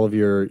weight and all of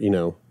your,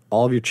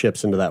 all of your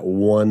chips into that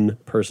one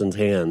person's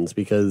hands,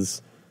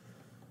 because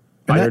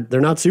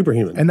they're not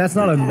superhuman. And that's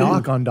not a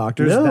knock on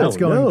doctors. That's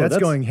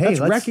going, hey,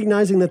 that's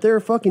recognizing that they're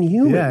fucking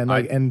human. Yeah,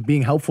 and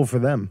being helpful for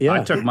them.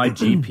 I took my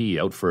GP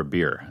out for a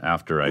beer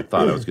after I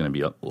thought I was going to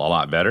be a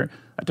lot better.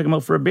 I took him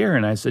out for a beer,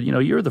 and I said,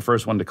 you're the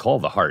first one to call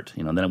the heart.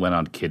 Then it went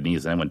on to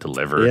kidneys, then it went to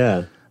liver.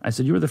 Yeah. I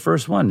said, you were the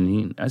first one.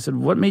 And I said,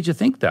 what made you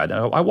think that?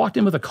 I walked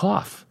in with a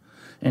cough,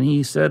 and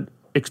he said,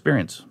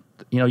 experience.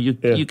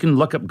 You can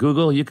look up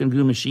Google, you can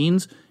do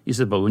machines. He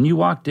said, but when you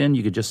walked in,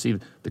 you could just see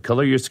the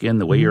color of your skin,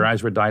 the way your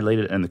eyes were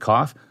dilated, and the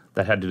cough.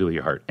 That had to do with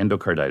your heart,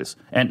 endocarditis.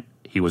 And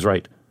he was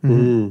right.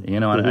 And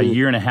a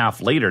year and a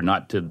half later,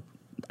 did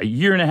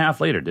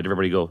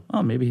everybody go,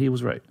 oh, maybe he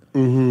was right.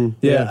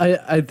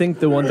 I think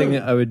the one thing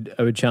I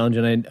would challenge,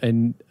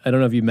 and I don't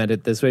know if you meant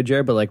it this way,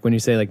 Jared, but like when you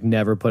say like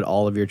never put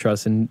all of your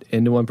trust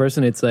into one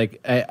person, it's like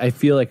I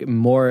feel like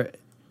more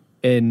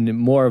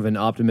of an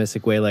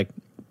optimistic way, like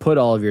put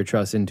all of your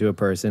trust into a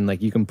person.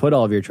 Like you can put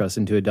all of your trust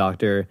into a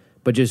doctor,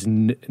 but just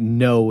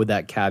know with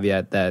that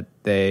caveat that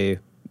they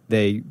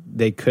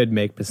could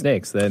make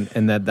mistakes,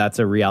 and that's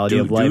a reality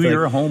of life. Do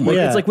your homework.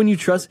 It's like when you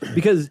trust,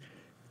 because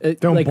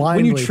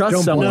when you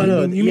trust someone,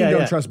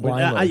 don't trust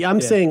blindly.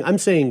 I'm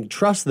saying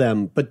trust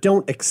them, but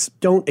don't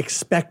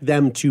expect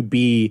them to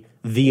be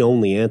the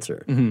only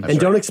answer, and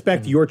don't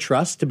expect your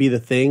trust to be the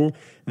thing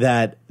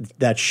that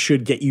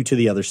should get you to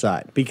the other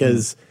side,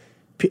 because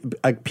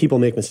people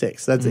make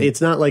mistakes. It's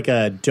not like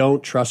a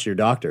don't trust your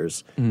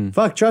doctors.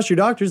 Fuck, trust your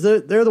doctors.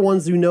 They're the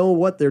ones who know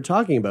what they're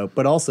talking about,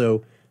 but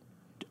also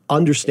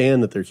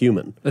understand that they're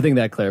human. I think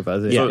that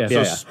clarifies it.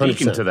 So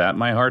speaking to that,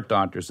 my heart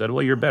doctor said,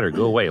 well, you're better.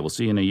 Go away. We'll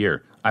see you in a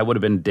year. I would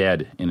have been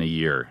dead in a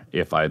year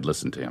if I had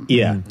listened to him.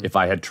 Yeah. If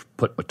I had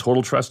put a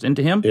total trust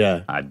into him,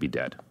 I'd be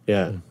dead.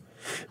 Yeah.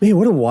 Man,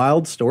 what a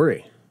wild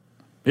story.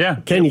 Yeah.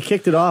 Ken, you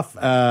kicked it off.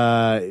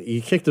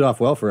 You kicked it off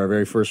well for our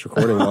very first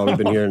recording while we've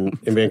been here in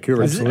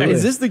Vancouver. Is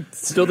this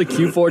still the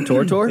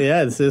Q4 tour?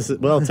 Yeah, this is.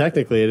 Well,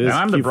 technically it is. And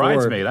I'm Q4. the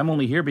bridesmaid. I'm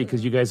only here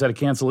because you guys had a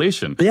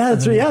cancellation. Yeah,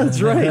 that's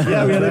right.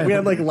 Yeah, we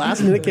had like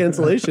last minute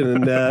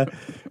cancellation, and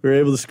we were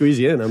able to squeeze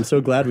you in. I'm so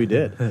glad we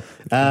did.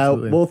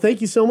 Well, thank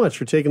you so much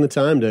for taking the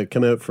time to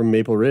come out from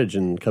Maple Ridge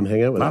and come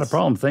hang out with us. Not a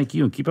problem. Thank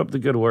you, and keep up the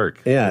good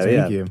work. Yeah,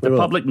 thank you. The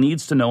public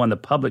needs to know, and the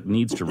public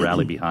needs to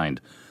rally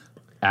behind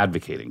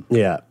advocating.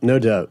 Yeah, no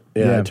doubt.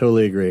 Yeah, I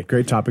totally agree.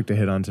 Great topic to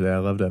hit on today. I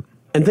loved it.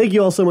 And thank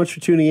you all so much for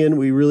tuning in.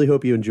 We really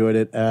hope you enjoyed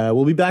it.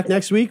 We'll be back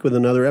next week with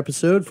another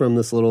episode from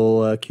this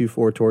little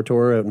Q4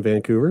 tour out in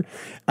Vancouver.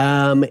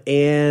 And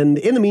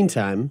in the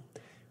meantime,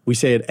 we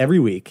say it every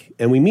week,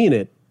 and we mean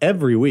it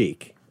every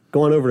week.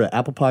 Go on over to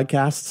Apple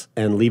Podcasts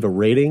and leave a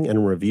rating and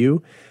a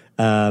review.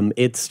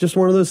 It's just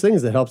one of those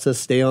things that helps us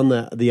stay on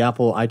the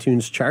Apple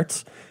iTunes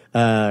charts,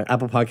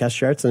 Apple Podcast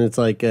charts, and it's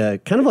like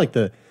kind of like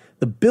the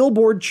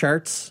Billboard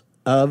charts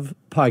of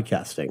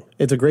podcasting.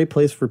 It's a great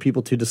place for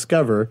people to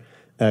discover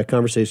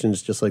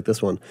conversations just like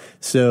this one.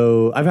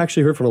 So I've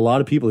actually heard from a lot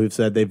of people who've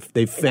said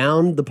they've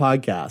found the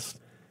podcast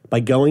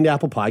by going to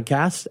Apple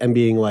Podcasts and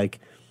being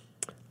like,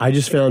 I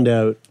just found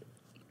out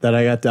that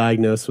I got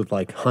diagnosed with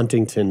like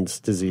Huntington's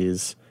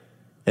disease,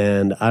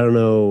 and I don't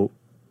know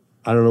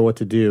what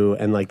to do.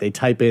 And like they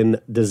type in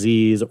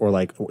disease or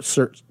like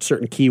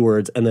certain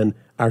keywords, and then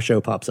our show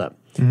pops up.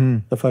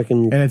 And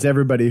it's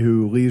everybody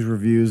who leaves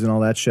reviews and all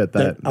that shit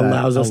that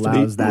allows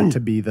that to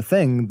be the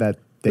thing that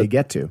they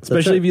get to.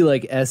 Especially if you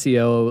like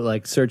SEO,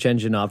 like search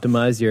engine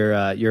optimize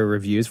your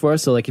reviews for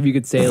us. So like if you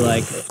could say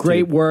like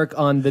great work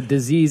on the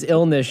disease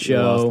illness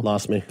show.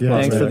 Lost me.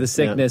 Thanks for the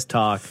sickness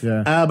talk.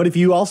 Yeah. But if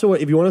you want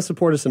to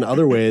support us in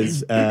other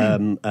ways,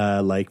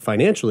 like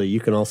financially,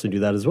 you can also do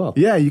that as well.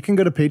 Yeah, you can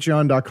go to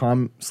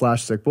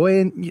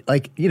patreon.com/sickboy, and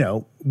like,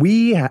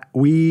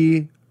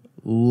 we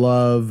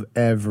love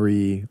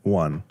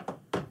everyone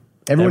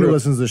who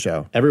listens to the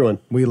show. Everyone.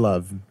 We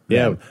love.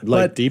 Yeah,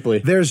 like deeply.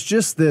 There's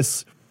just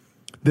this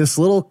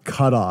little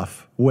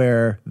cutoff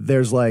where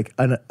there's like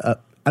I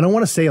don't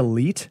want to say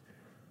elite.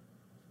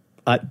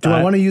 Do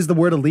I want to use the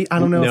word elite? I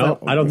don't know. No,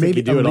 I don't think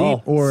you do at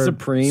all. Or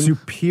supreme,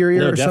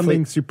 superior, or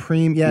something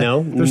supreme. Yeah,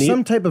 no. There's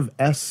some type of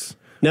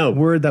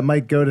word that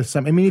might go to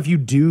some. I mean, if you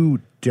do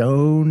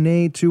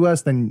donate to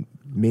us, then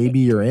maybe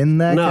you're in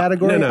that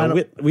category.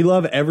 No. We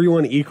love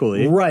everyone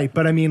equally, right?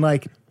 But I mean,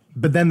 like,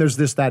 But then there's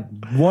that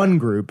one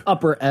group.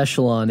 Upper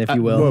echelon, if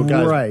you will. Whoa,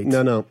 guys, right.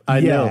 No.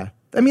 I know.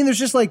 I mean, there's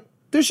just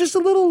a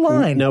little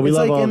line. No, we it's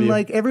love like all of you.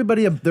 like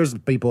everybody, there's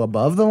people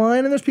above the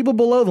line and there's people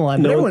below the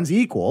line. But everyone's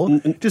equal.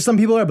 Just some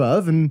people are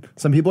above and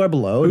some people are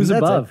below. Who's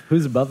above?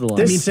 Who's above the line?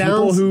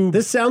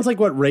 This sounds like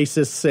what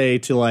racists say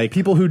to like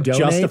people who donate?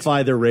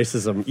 Justify their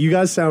racism. You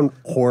guys sound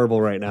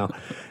horrible right now.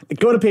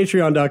 Go to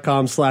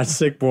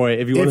patreon.com/sickboy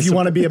if you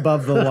want to be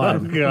above the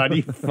line. Oh, God,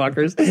 you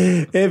fuckers.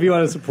 If you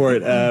want to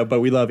support. But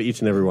we love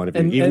each and every one of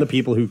you. Even the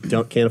people who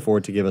can't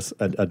afford to give us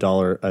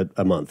 $1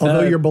 a month.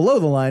 Although you're below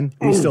the line,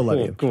 we still love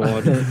you. Go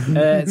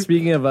on.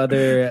 Speaking of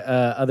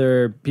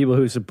other people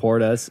who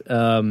support us,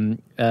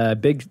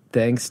 big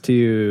thanks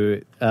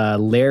to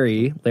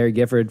Larry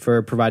Gifford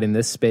for providing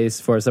this space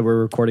for us that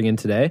we're recording in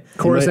today.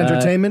 Chorus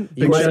Entertainment.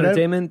 Chorus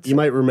Entertainment. You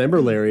might remember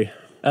Larry.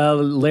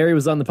 Larry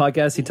was on the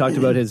podcast. He talked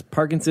about his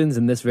Parkinson's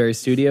in this very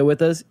studio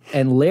with us.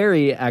 And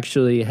Larry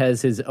actually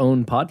has his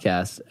own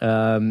podcast,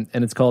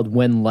 and it's called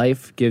When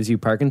Life Gives You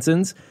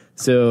Parkinson's.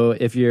 So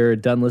if you're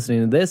done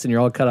listening to this and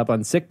you're all caught up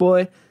on Sick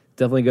Boy,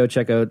 definitely go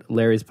check out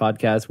Larry's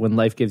podcast, When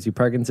Life Gives You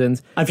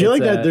Parkinson's. I feel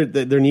like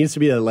that there needs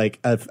to be an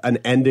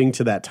ending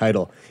to that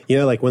title. You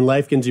know, like When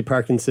Life Gives You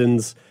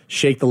Parkinson's,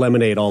 shake the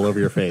lemonade all over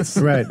your face.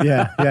 Right,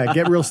 yeah.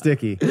 Get real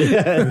sticky.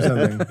 Or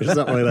something like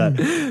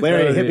that.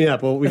 Larry, hit me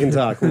up. We can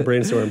talk. We'll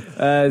brainstorm.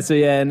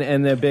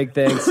 And a big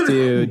thanks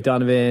to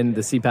Donovan,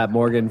 the CPAP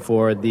Morgan,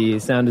 for the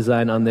sound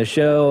design on this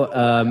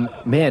show.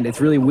 Man, it's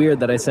really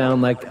weird that I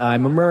sound like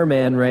I'm a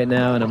merman right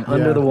now, and I'm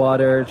under the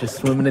water, just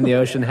swimming in the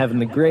ocean, having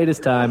the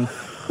greatest time.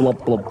 Blop,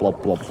 blop,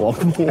 blop, blop,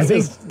 blop. I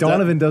think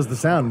Donovan does the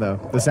sound, though.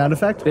 The sound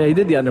effect? Yeah, he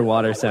did the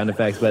underwater sound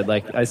effects, but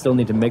I still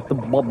need to make the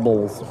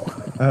bubbles.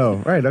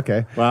 Oh, right,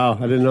 okay. Wow,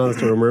 I didn't know that's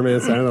what a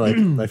merman sounded like.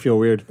 I feel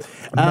weird.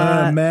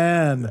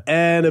 Man.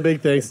 And a big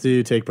thanks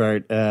to Take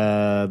Part.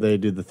 They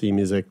do the theme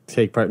music.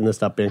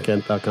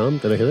 TakePartInThis.bandcamp.com.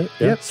 Did I hit it?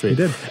 Yeah, yep, sweet. You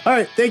did. All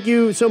right, thank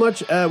you so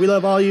much. We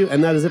love all you,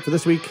 and that is it for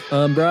this week.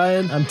 I'm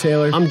Brian. I'm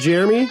Taylor. I'm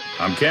Jeremy.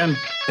 I'm Ken.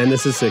 And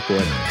this is Sick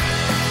Boy.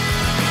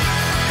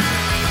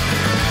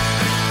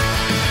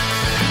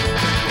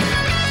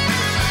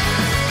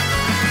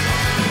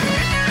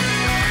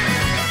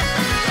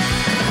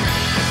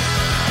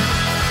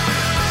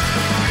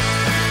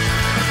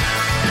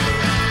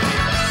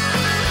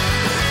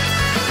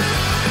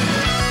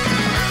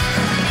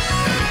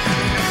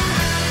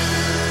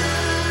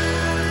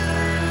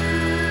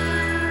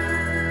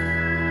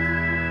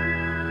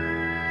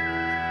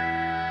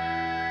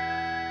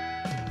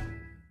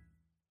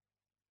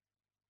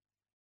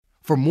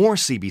 For more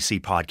CBC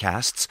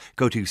podcasts,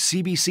 go to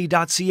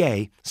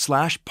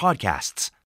cbc.ca/podcasts.